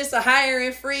saying it's a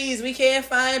hiring freeze. We can't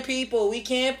find people.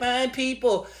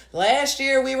 Last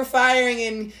year we were firing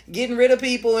and getting rid of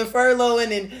people and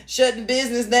furloughing and shutting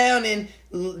business down and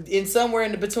somewhere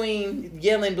in the between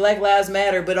yelling Black Lives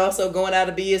Matter, but also going out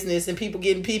of business and people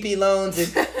getting PP loans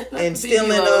and stealing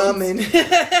them and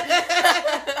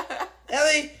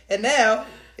and now.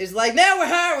 It's like, now we're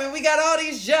hiring. We got all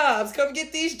these jobs. Come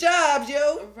get these jobs,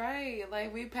 yo. Right.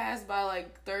 Like, we passed by,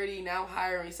 30 now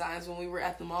hiring signs when we were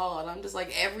at the mall. And I'm just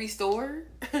like, every store?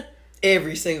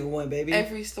 Every single one, baby.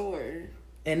 Every store.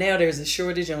 And now there's a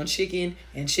shortage on chicken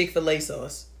and Chick-fil-A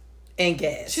sauce. And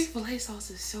gas. Chick-fil-A sauce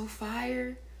is so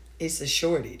fire. It's a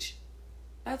shortage.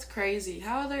 That's crazy.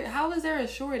 How is there a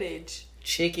shortage?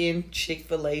 Chicken,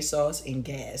 Chick-fil-A sauce, and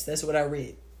gas. That's what I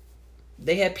read.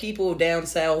 They had people down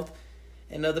south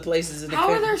and other places in the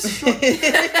country. How are there shortages?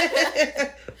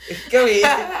 Go ahead.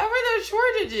 How are there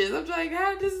shortages? I'm like,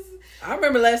 how does... I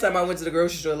remember last time I went to the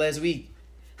grocery store last week.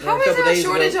 How is there a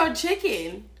shortage on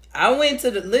chicken? I went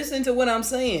to listen to what I'm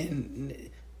saying.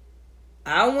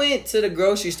 I went to the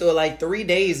grocery store 3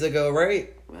 days ago,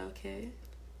 right? Okay.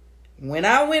 When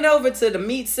I went over to the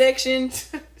meat section...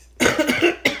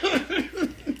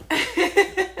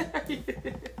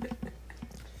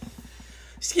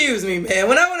 Excuse me, man.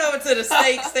 When I went over to the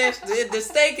steak section, the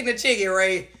steak and the chicken,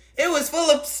 right? It was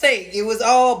full of steak. It was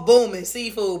all booming,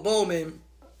 seafood booming.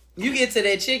 You get to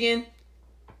that chicken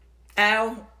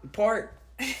part,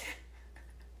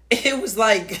 it was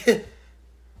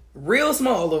real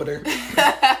small order.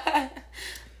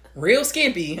 Real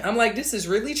skimpy. I'm like, this is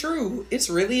really true. It's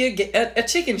really a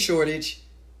chicken shortage.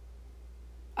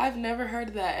 I've never heard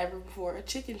of that ever before. A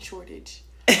chicken shortage.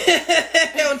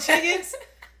 On chickens?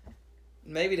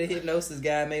 Maybe the hypnosis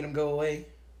guy made him go away.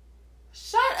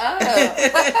 Shut up.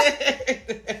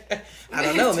 I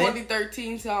don't know, man.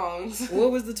 2013 songs. What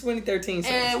was the 2013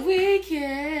 song? And we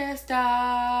can't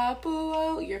stop.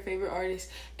 Ooh, your favorite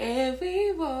artist. And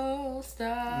we won't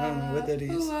stop. I don't know what that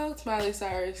is. Ooh, Smiley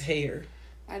Cyrus. Hair.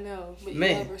 I know, but you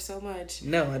Man. love her so much.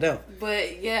 No, I don't.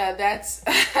 But yeah, that's...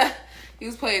 he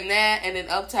was playing that and then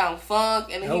Uptown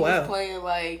Funk. And then he was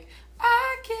playing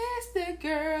I kissed the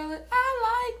girl and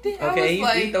I liked it. Okay,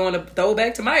 he's throwing a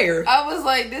throwback to my ear. I was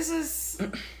like, this is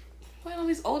playing all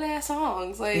these old ass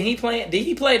songs. Did he play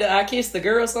the I Kissed the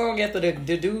Girl song after the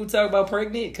dude talk about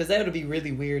pregnant? Because that would be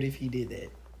really weird if he did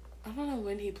that. I don't know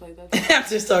when he played that song. I'm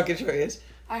just talking trash.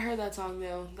 I heard that song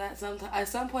though. At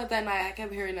some point that night I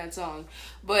kept hearing that song.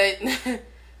 But don't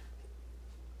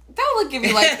look at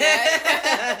me like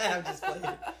that. I'm just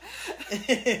playing.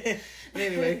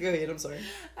 Anyway, go ahead. I'm sorry.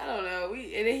 I don't know.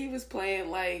 And then he was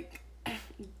playing the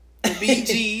Bee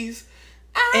Gees.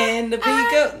 And the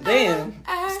Peacock. Damn.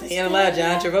 Staying Alive,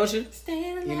 John Travolta.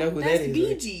 Staying Alive. You know who That's that is. Bee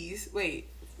right? Gees. Wait.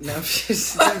 No,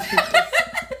 just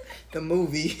the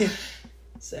movie.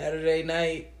 Saturday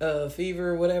Night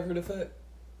Fever, whatever the fuck.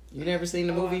 You never seen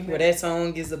the movie where that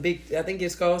song is a big... I think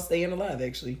it's called Staying Alive,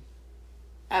 actually.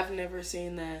 I've never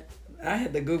seen that. I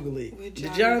had to Google it. With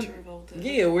John Travolta.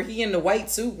 Yeah, where he in the white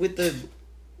suit with the...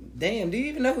 Damn, do you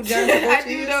even know who John Travolta is? I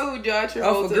do know who John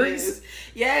Travolta is.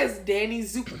 Yes, Danny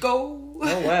Zuko.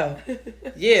 Oh wow.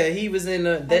 Yeah, he was in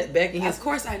that back in his. Of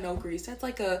course, I know Grease. That's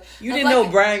like a. You didn't know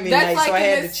Brian McKnight, that's like so I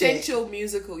had an to check. essential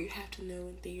musical. You have to know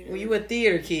in theater. Well, you a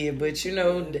theater kid, but you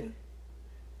know,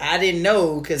 I didn't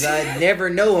know because I never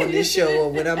know on this show or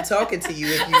when I'm talking to you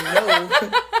if you know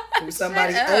who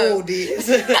somebody old is.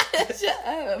 Shut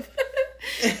up.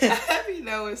 I be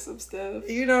knowing some stuff.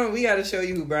 You know, we got to show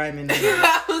you who Brian McKnight is.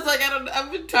 I was like,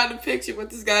 I've been trying to picture what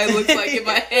this guy looks like in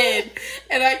my head,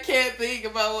 and I can't think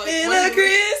about what. In a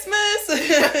Christmas.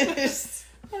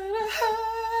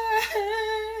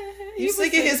 You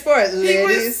singing his part. He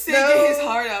was singing his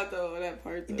heart out though in that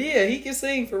part. Though. Yeah, he can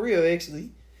sing for real. Actually,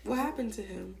 what happened to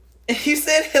him? You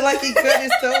said it like he cut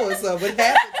his toe or something. What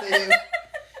happened to him?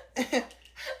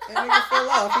 That nigga fell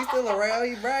off. He's still around.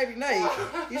 He Brian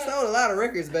McKnight. He sold a lot of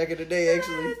records back in the day,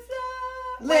 actually.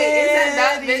 Wait, is that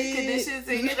not Mint Condition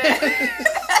singing that?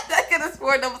 That could have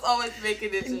sworn that was always Mint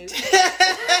Condition.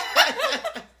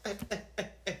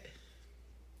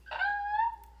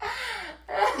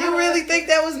 You really think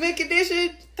that was Mint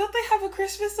Condition? Don't they have a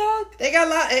Christmas song? They got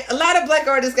a lot of black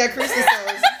artists got Christmas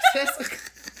songs.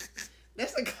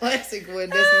 That's a classic one.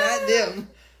 That's not them.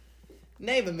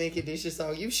 Name a Mint Condition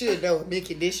song. You should know a Mint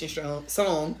Condition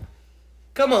song.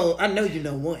 Come on, I know you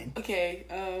know one. Okay,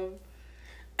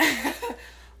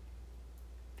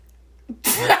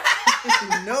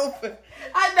 Nope.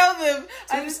 I know them.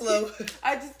 Too slow.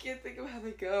 I just can't think of how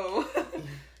they go.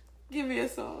 Give me a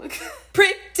song.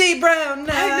 Pretty brown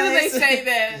eyes. I knew they say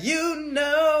that. You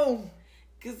know.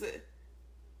 Cause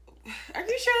are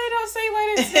you sure they don't sing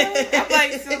like that? I'm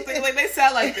like still thinking like they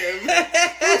sound like them.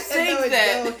 Who sings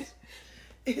that?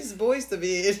 It's Boys to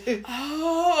Men.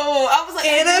 Oh, I was like,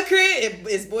 in a crib.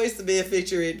 It's Boys to Men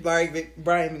featuring Brian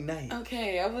McKnight.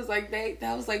 Okay, I was like,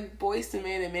 that was like Boys to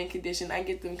Men and Mint Condition. I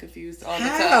get them confused all the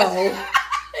How? time.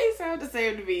 They sound the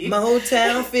same to me.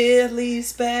 Motown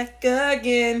Philly's back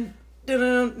again.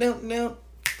 No.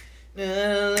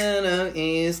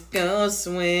 It's gonna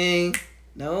swing.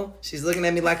 No, she's looking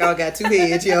at me like I got two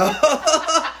heads, y'all.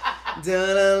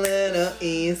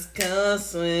 It's gonna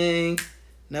swing.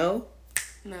 No.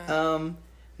 No.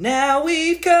 Now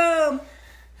we've come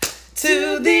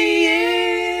to the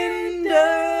end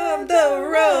of the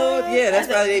road. Yeah, that's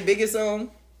probably their biggest song.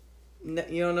 No,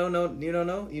 you don't know? No, you don't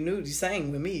know? You knew you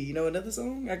sang with me. You know another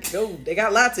song? I could go. They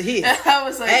got lots of hits. I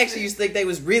was like, I actually used to think they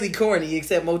was really corny,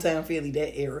 except Motown Philly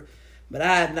that era. But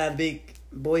I'm not a big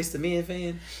Boys to Men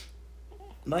fan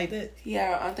like that.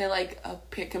 Yeah, aren't they like a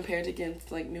pick compared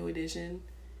against like New Edition?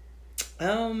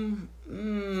 Them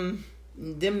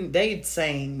they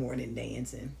sang more than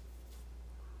dancing.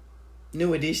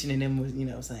 New Edition and them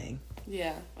was sang.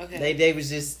 Yeah. Okay. They was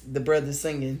just the brothers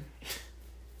singing.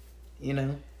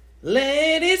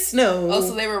 Let it snow. Oh,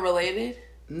 so they were related?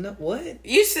 No, what?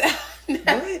 You said What?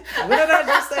 What did I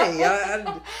just say?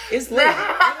 It's late. What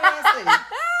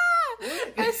did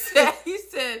I say? You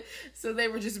said so they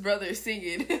were just brothers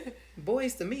singing.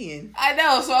 Boys to Men. I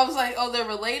know, so I was like, oh, they're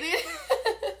related?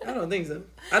 I don't think so.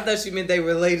 I thought you meant they were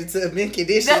related to Mint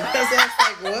Condition. I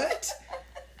was like, what?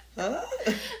 Huh?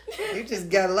 You just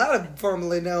got a lot of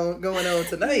formula going on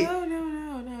tonight.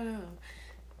 No.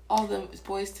 All the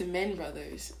Boys to Men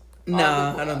brothers.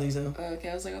 Nah, I don't think so. Okay,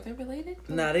 I was like, are they related?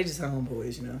 Nah, they just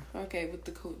homeboys, Okay, with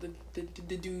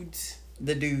the dudes.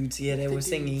 The dudes, yeah, they were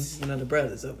singing, the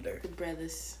brothers over there. The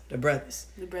brothers. The brothers.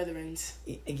 The brethrens.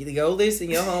 Go listen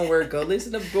your homework, go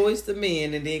listen to Boys to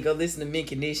Men, and then go listen to Mint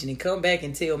Condition, and come back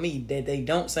and tell me that they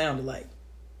don't sound alike.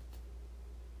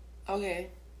 Okay.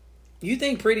 You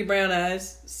think Pretty Brown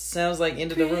Eyes sounds like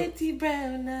End of the Road? Pretty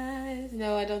Brown Eyes.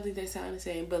 No, I don't think they sound the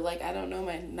same. But like, I don't know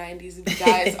my 90s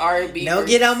guys R&B. Don't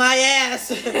get on my ass.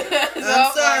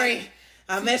 I'm sorry.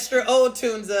 I messed your old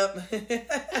tunes up.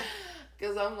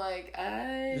 Because I'm like,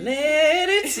 Let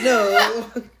it snow.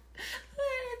 Let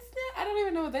it snow. I don't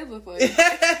even know what they look like.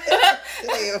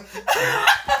 Damn.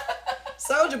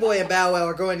 Soulja Boy and Bow Wow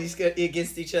are going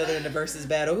against each other in the versus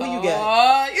battle. Who you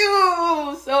got?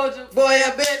 You, Soulja Boy, I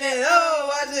bet that. Oh,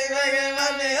 watch it,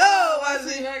 watch me. Oh, watch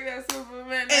it. Like that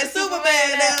Superman. And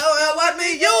Superman now. Watch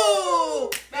me, you.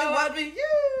 Now watch me,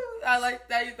 you. I like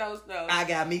that. That was no. I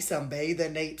got me some Bather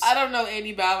Napes. I don't know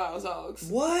any Bow Wow songs.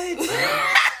 What?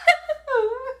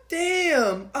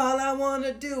 Damn. All I want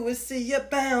to do is see you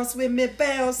bounce with me,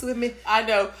 bounce with me. I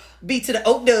know. Beat to the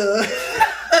oak dub.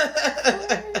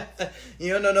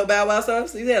 You don't know no Bow Wow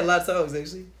songs? He's had a lot of songs,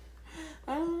 actually.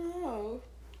 I don't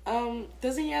know.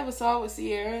 Doesn't he have a song with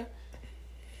Sierra?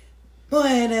 Boy,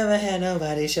 I never had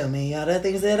nobody show me all the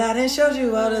things that I didn't show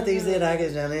you, all the things that I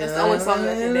could show me. That's the only song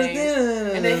that he named.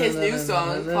 And then his new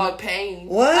song called Pain.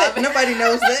 What? Nobody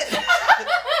knows that.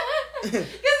 Because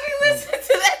we listened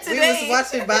to that today. was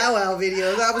watching Bow Wow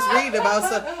videos. I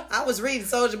was reading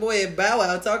Soulja Boy and Bow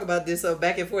Wow talk about this. So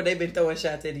back and forth, they've been throwing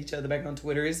shots at each other back on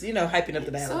Twitter. It's, hyping up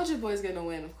the battle. Soulja Boy's gonna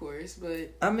win, of course,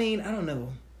 but I mean, I don't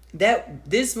know.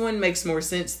 This one makes more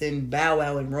sense than Bow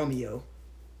Wow and Romeo.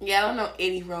 Yeah, I don't know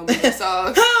any Romeo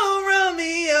songs. Oh,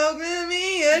 Romeo, give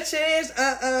me a chance.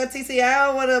 TC, I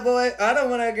don't want a boy. I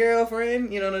don't want a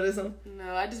girlfriend. You don't know this song?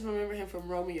 No, I just remember him from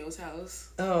Romeo's House.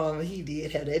 Oh, he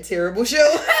did have that terrible show.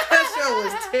 That show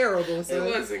was terrible. So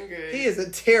it wasn't good. He is a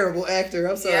terrible actor.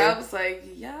 I'm sorry. Yeah, I was like,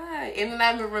 yeah. And then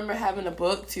I remember having a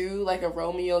book, too, like a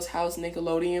Romeo's House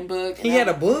Nickelodeon book. He had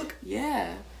a book?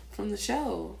 Yeah, from the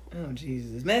show. Oh,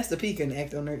 Jesus. Master P couldn't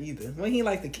act on there either. Wasn't he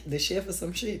like the chef or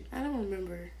some shit? I don't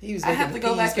remember. He was I have to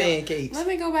go back pancakes. Let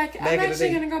me go back. I'm actually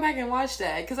going to go back and watch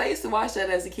that because I used to watch that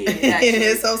as a kid,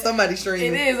 actually. So somebody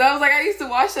streaming. It is. I was like, I used to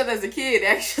watch that as a kid,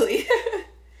 actually.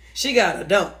 She got a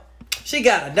dump. Shake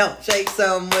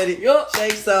some with it. Yup.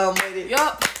 Shake some with it.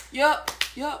 Yup.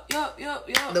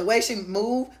 The way she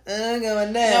move, I'm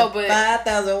going down. No, but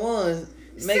 5,001.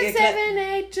 Make 6, it clap. 7,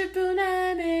 8,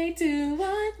 9, 8, 2,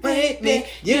 1. Wait me,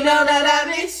 you know that I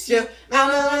miss you. I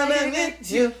know I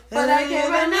miss you, but I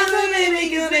can't remember, baby.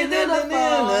 Kiss me through the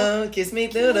phone. Kiss me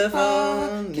through the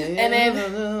phone. And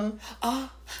then all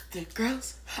the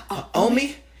girls are on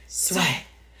me. Swag.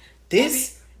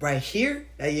 This right here.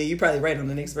 Yeah, you probably right on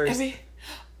the next verse.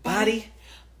 Everybody,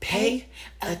 pay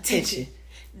attention.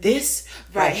 This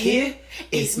right here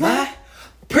is my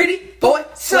pretty boy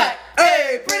swag.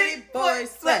 Hey, pretty boy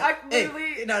swag. Hey,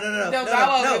 no, Bow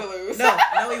Wow's gonna lose. No,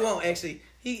 he won't actually.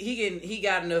 He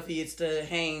got enough hits to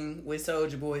hang with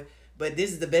Soulja Boy, but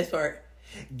this is the best part.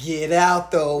 Get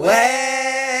out the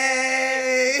way.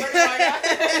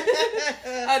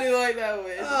 I do like that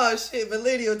one. Oh shit,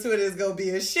 Millennial Twitter is gonna be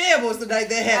a shambles tonight.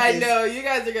 That happens. I know, you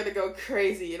guys are gonna go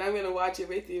crazy, and I'm gonna watch it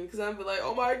with you because I'm like,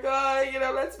 oh my god,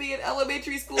 let's be in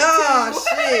elementary school too. Oh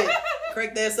shit,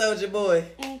 crank that Soulja Boy.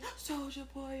 Soulja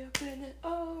Boy up in it.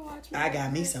 Oh, watch me. I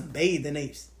got me some bathing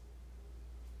apes.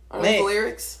 Are those the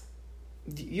lyrics?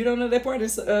 You don't know that part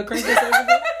of crank that Soulja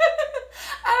Boy?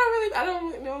 I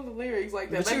don't really know the lyrics like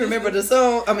that. But you remember the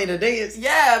song? I mean, the dance.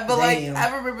 Yeah, but damn.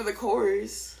 I remember the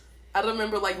chorus. I don't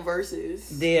remember verses.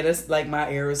 Yeah, that's like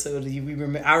my era. So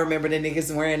I remember the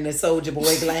niggas wearing the Soulja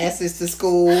Boy glasses to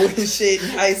school and shit in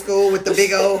high school with the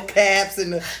big old caps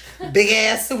and the big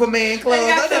ass Superman clothes. They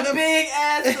got the big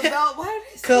ass belt. Why are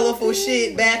they so colorful big?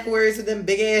 shit backwards with them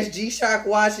big ass G-Shock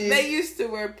watches. They used to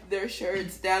wear their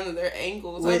shirts down to their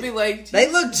ankles. I'd be like,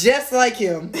 they look just like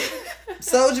him.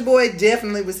 Soulja Boy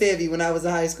definitely was heavy when I was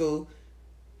in high school.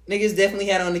 Niggas definitely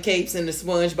had on the capes and the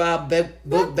SpongeBob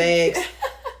book bags.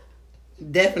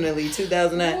 Definitely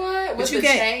 2009. What? With the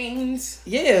chains?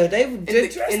 Yeah, they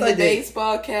dressed in like the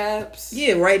baseball caps.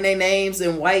 Yeah, writing their names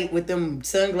in white with them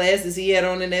sunglasses he had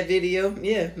on in that video.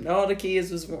 Yeah, all the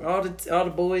kids all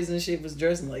the boys and shit was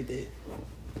dressing like that.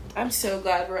 I'm so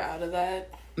glad we're out of that.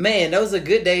 Man, those are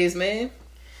good days, man.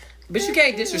 But you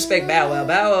can't disrespect Bow Wow.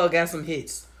 Bow Wow got some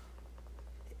hits.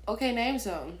 Okay, name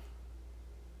some.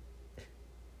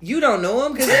 You don't know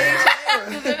him because they ain't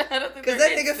because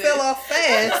that nigga fell off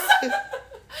fast.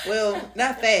 Well,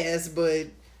 not fast, but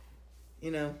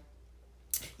you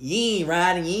ain't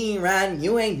riding,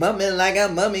 you ain't bumping like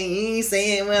I'm bumping, you ain't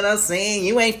saying what I'm saying,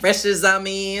 you ain't fresh as I'm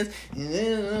in.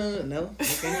 No,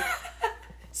 okay.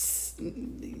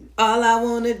 All I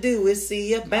wanna do is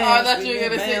see a bounce. Oh, I thought you were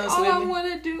gonna say, all I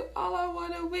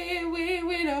wanna win,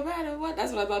 no matter what.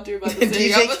 That's what I thought you were about to say.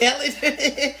 DJ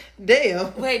Khaled?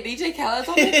 Damn. Wait, DJ Khaled's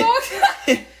on the song?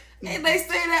 And they say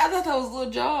that? I thought that was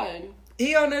Lil Jon.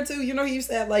 He on there too. He used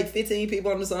to have like 15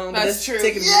 people on the song. That's true.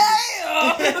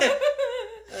 Yeah!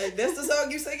 That's the song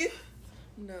you singing?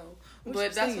 No.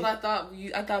 But that's what I thought.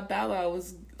 I thought Bow Wow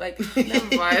was like,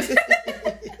 never mind.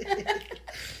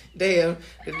 Damn,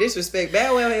 the disrespect.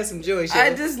 Bow Wow has some joy.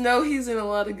 I just know he's in a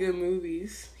lot of good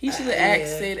movies. He should have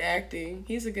stayed acting.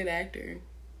 He's a good actor.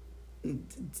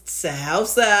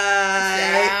 Southside. You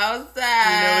know what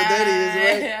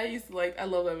that is, right? I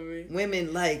love that movie.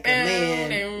 Women like a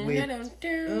man with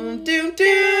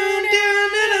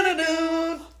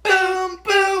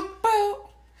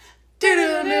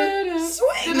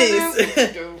sweetness.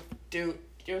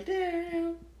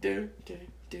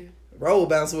 Roll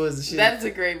Bounce was the shit. That's a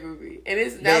great movie. It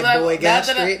is. That boy got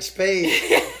stretched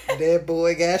face. That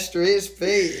boy got stretched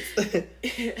face.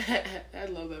 I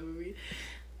love that movie.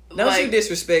 Don't you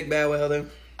disrespect Bow Wow though?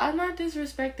 I'm not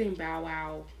disrespecting Bow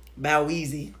Wow. Bow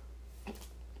Weezy.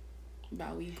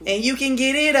 Bow Weezy. And you can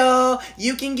get it all.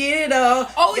 You can get it all.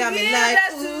 Oh, got me like,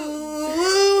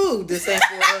 ooh. The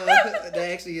sample, that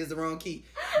actually is the wrong key.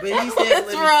 But he said,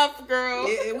 it's rough, girl.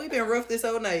 Yeah, we've been rough this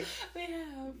whole night. We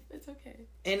have. It's okay.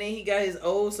 And then he got his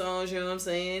old songs, you know what I'm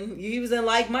saying? He was in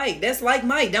Like Mike. That's Like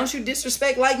Mike. Don't you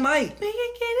disrespect Like Mike. We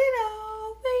can get it all.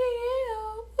 We can get it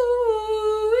all.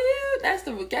 Ooh,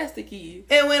 that's the key.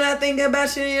 And when I think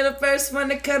about you, you're the first one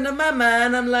to come to my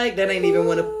mind. I'm like, that ain't even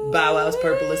one of Bow Wow's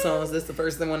popular songs. That's the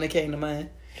first one that came to mind.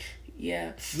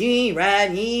 Yeah. You ain't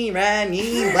riding, you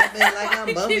ain't bumping like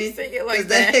I'm bumping. Keep singing like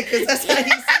that. Because that's how you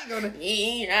sing on it. You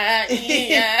ain't riding.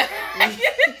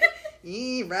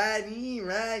 You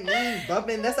ain't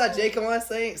bumping. That's how J. Quan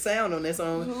sound on that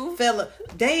song. Who?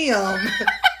 Damn.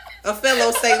 A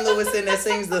fellow St. Louisan that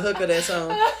sings the hook of that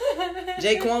song.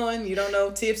 J. Quan, you don't know,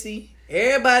 Tipsy.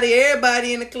 Everybody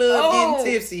in the club getting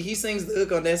tipsy. He sings the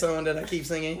hook on that song that I keep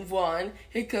singing. 1,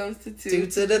 here comes the 2. 2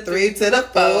 to the 3 to the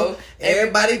 4.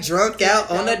 Everybody drunk out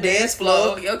on the dance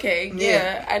floor. Okay,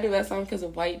 yeah. I do that song because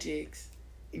of White Chicks.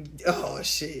 Oh,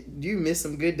 shit. You missed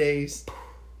some good days.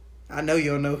 I know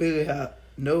you don't know Hood Hop.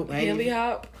 Nope. Hilly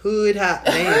Hop? Hood Hop.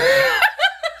 Damn.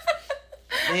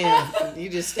 Damn. You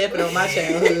just stepping on my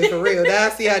childhood for real. Now I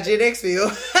see how Gen X feel.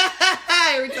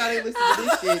 Every time they listen to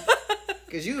this shit.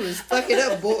 Because you was fucking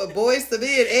up Boys to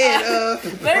Men and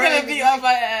they're going to be on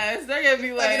my ass. They're going to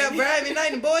be like... Fucking up Brian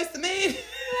McKnight and Boys to Men.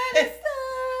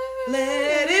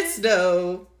 Let it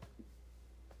snow.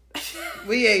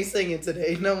 We ain't singing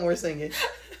today. No more singing.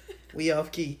 We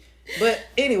off key. But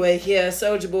anyway, yeah,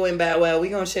 Soulja Boy and Bow Wow, we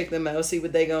gonna check them out, see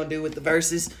what they gonna do with the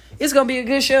verses. It's gonna be a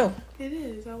good show. It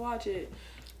is. I watch it.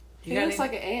 He looks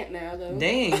like an ant now, though.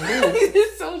 Dang,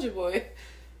 He's Soulja Boy.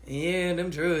 Yeah, them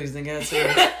drugs done got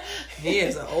to. He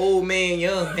has an old man,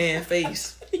 young man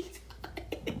face.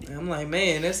 I'm like,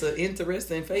 man, that's an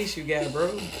interesting face you got,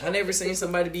 bro. I never seen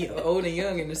somebody be old and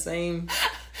young in the same.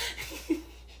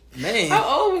 Man.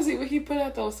 How old was he when he put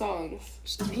out those songs?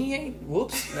 He ain't.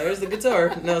 Whoops. There's the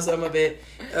guitar. No, so my bad.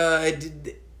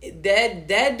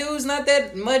 That dude's not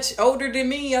that much older than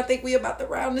me. I think we about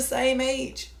around the same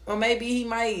age. Or maybe he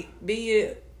might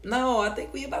be. No, I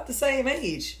think we about the same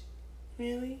age.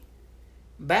 Really?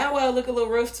 Bow Wow look a little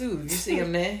rough too. You see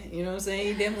him there. You know what I'm saying?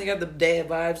 He definitely got the dad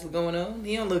vibes going on.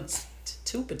 He don't look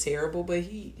too terrible, but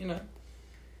he, you know.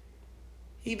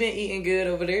 He been eating good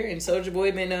over there, and Soulja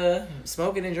Boy been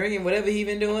smoking and drinking whatever he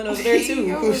been doing over there too.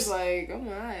 He was like, oh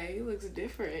my, he looks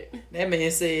different. That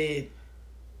man said,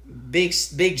 Big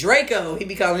Draco. He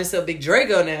be calling himself Big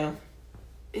Draco now.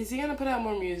 Is he gonna put out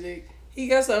more music? He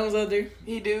got songs out there.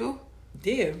 He do?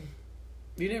 Yeah.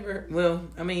 You never? Well,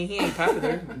 I mean, he ain't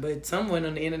popular, but someone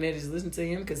on the internet is listening to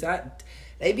him because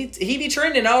he be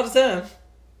trending all the time.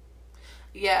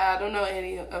 Yeah, I don't know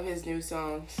any of his new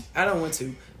songs. I don't want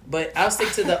to. But I'll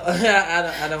stick to the.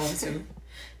 I don't want to.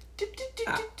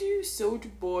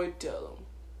 Soulja Boy, tell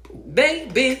him,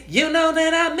 baby, you know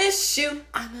that I miss you.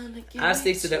 I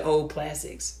stick to the old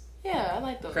classics. Yeah, I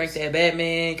like those. Crank That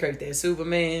Batman, Crank That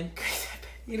Superman.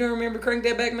 You don't remember Crank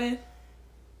That Batman?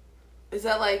 Is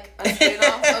that like a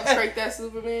spin-off of Crank That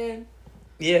Superman?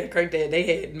 Yeah, Crank That. They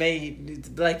had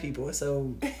made black people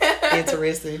so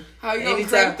interesting. How you gonna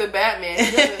crank the Batman?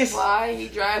 He doesn't fly. He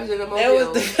drives in a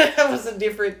mobile. That was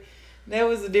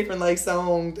a different like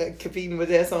song that competing with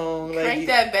that song. Like, Crank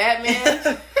That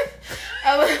Batman.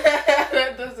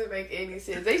 That doesn't make any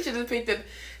sense. They should have picked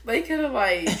They could have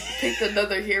like picked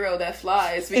another hero that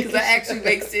flies because that actually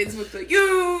makes sense with the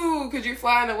because you're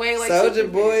flying away like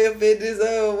Soulja Boy up in his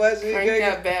own. Crank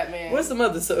That Batman. What's some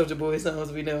other Soulja Boy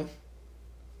songs we know?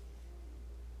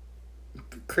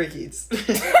 Crickets.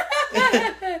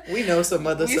 We know some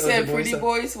other Soulja Boy songs. You said Pretty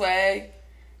Boy Swag.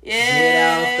 Yeah. Get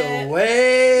out the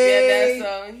way. Yeah,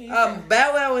 that song.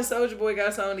 Bow Wow and Soulja Boy got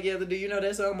a song together. Do you know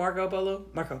that song, Marco Polo?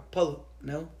 Marco Polo.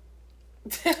 No?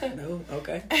 No?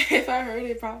 Okay. If I heard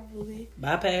it, probably.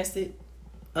 Bypassed it.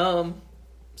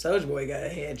 Soulja Boy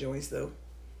got head joints, though.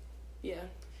 Yeah.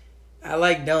 I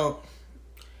like Don't.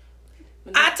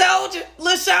 I told you.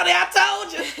 Little shawty, I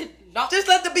told you. No. Just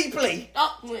let the beat play.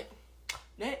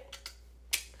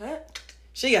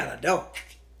 She got a Don't.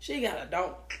 She got a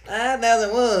Don't.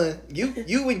 5001.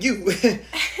 You and you.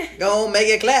 Gonna make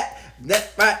it clap.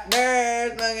 That right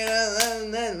there.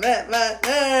 That right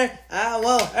there. I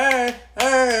want her.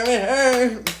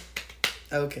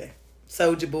 Okay.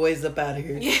 Soulja Boy's up out of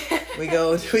here. Yeah. We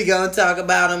gonna talk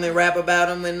about them and rap about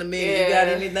them in the minute. Yeah. You got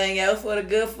anything else for the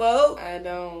good folk? I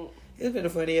don't. It's been a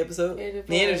funny episode. The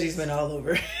energy's been all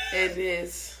over. It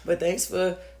is. But thanks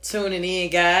for tuning in,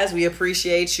 guys. We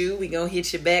appreciate you. We gonna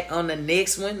hit you back on the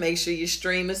next one. Make sure you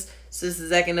stream us.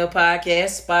 Sisters Acting Up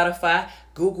Podcast, Spotify,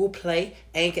 Google Play,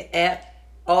 Anchor app,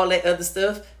 all that other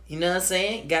stuff. You know what I'm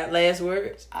saying? Got last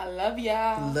words? I love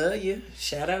y'all. Love you.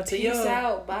 Shout out to y'all. Peace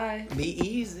out. Bye. Be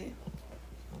easy.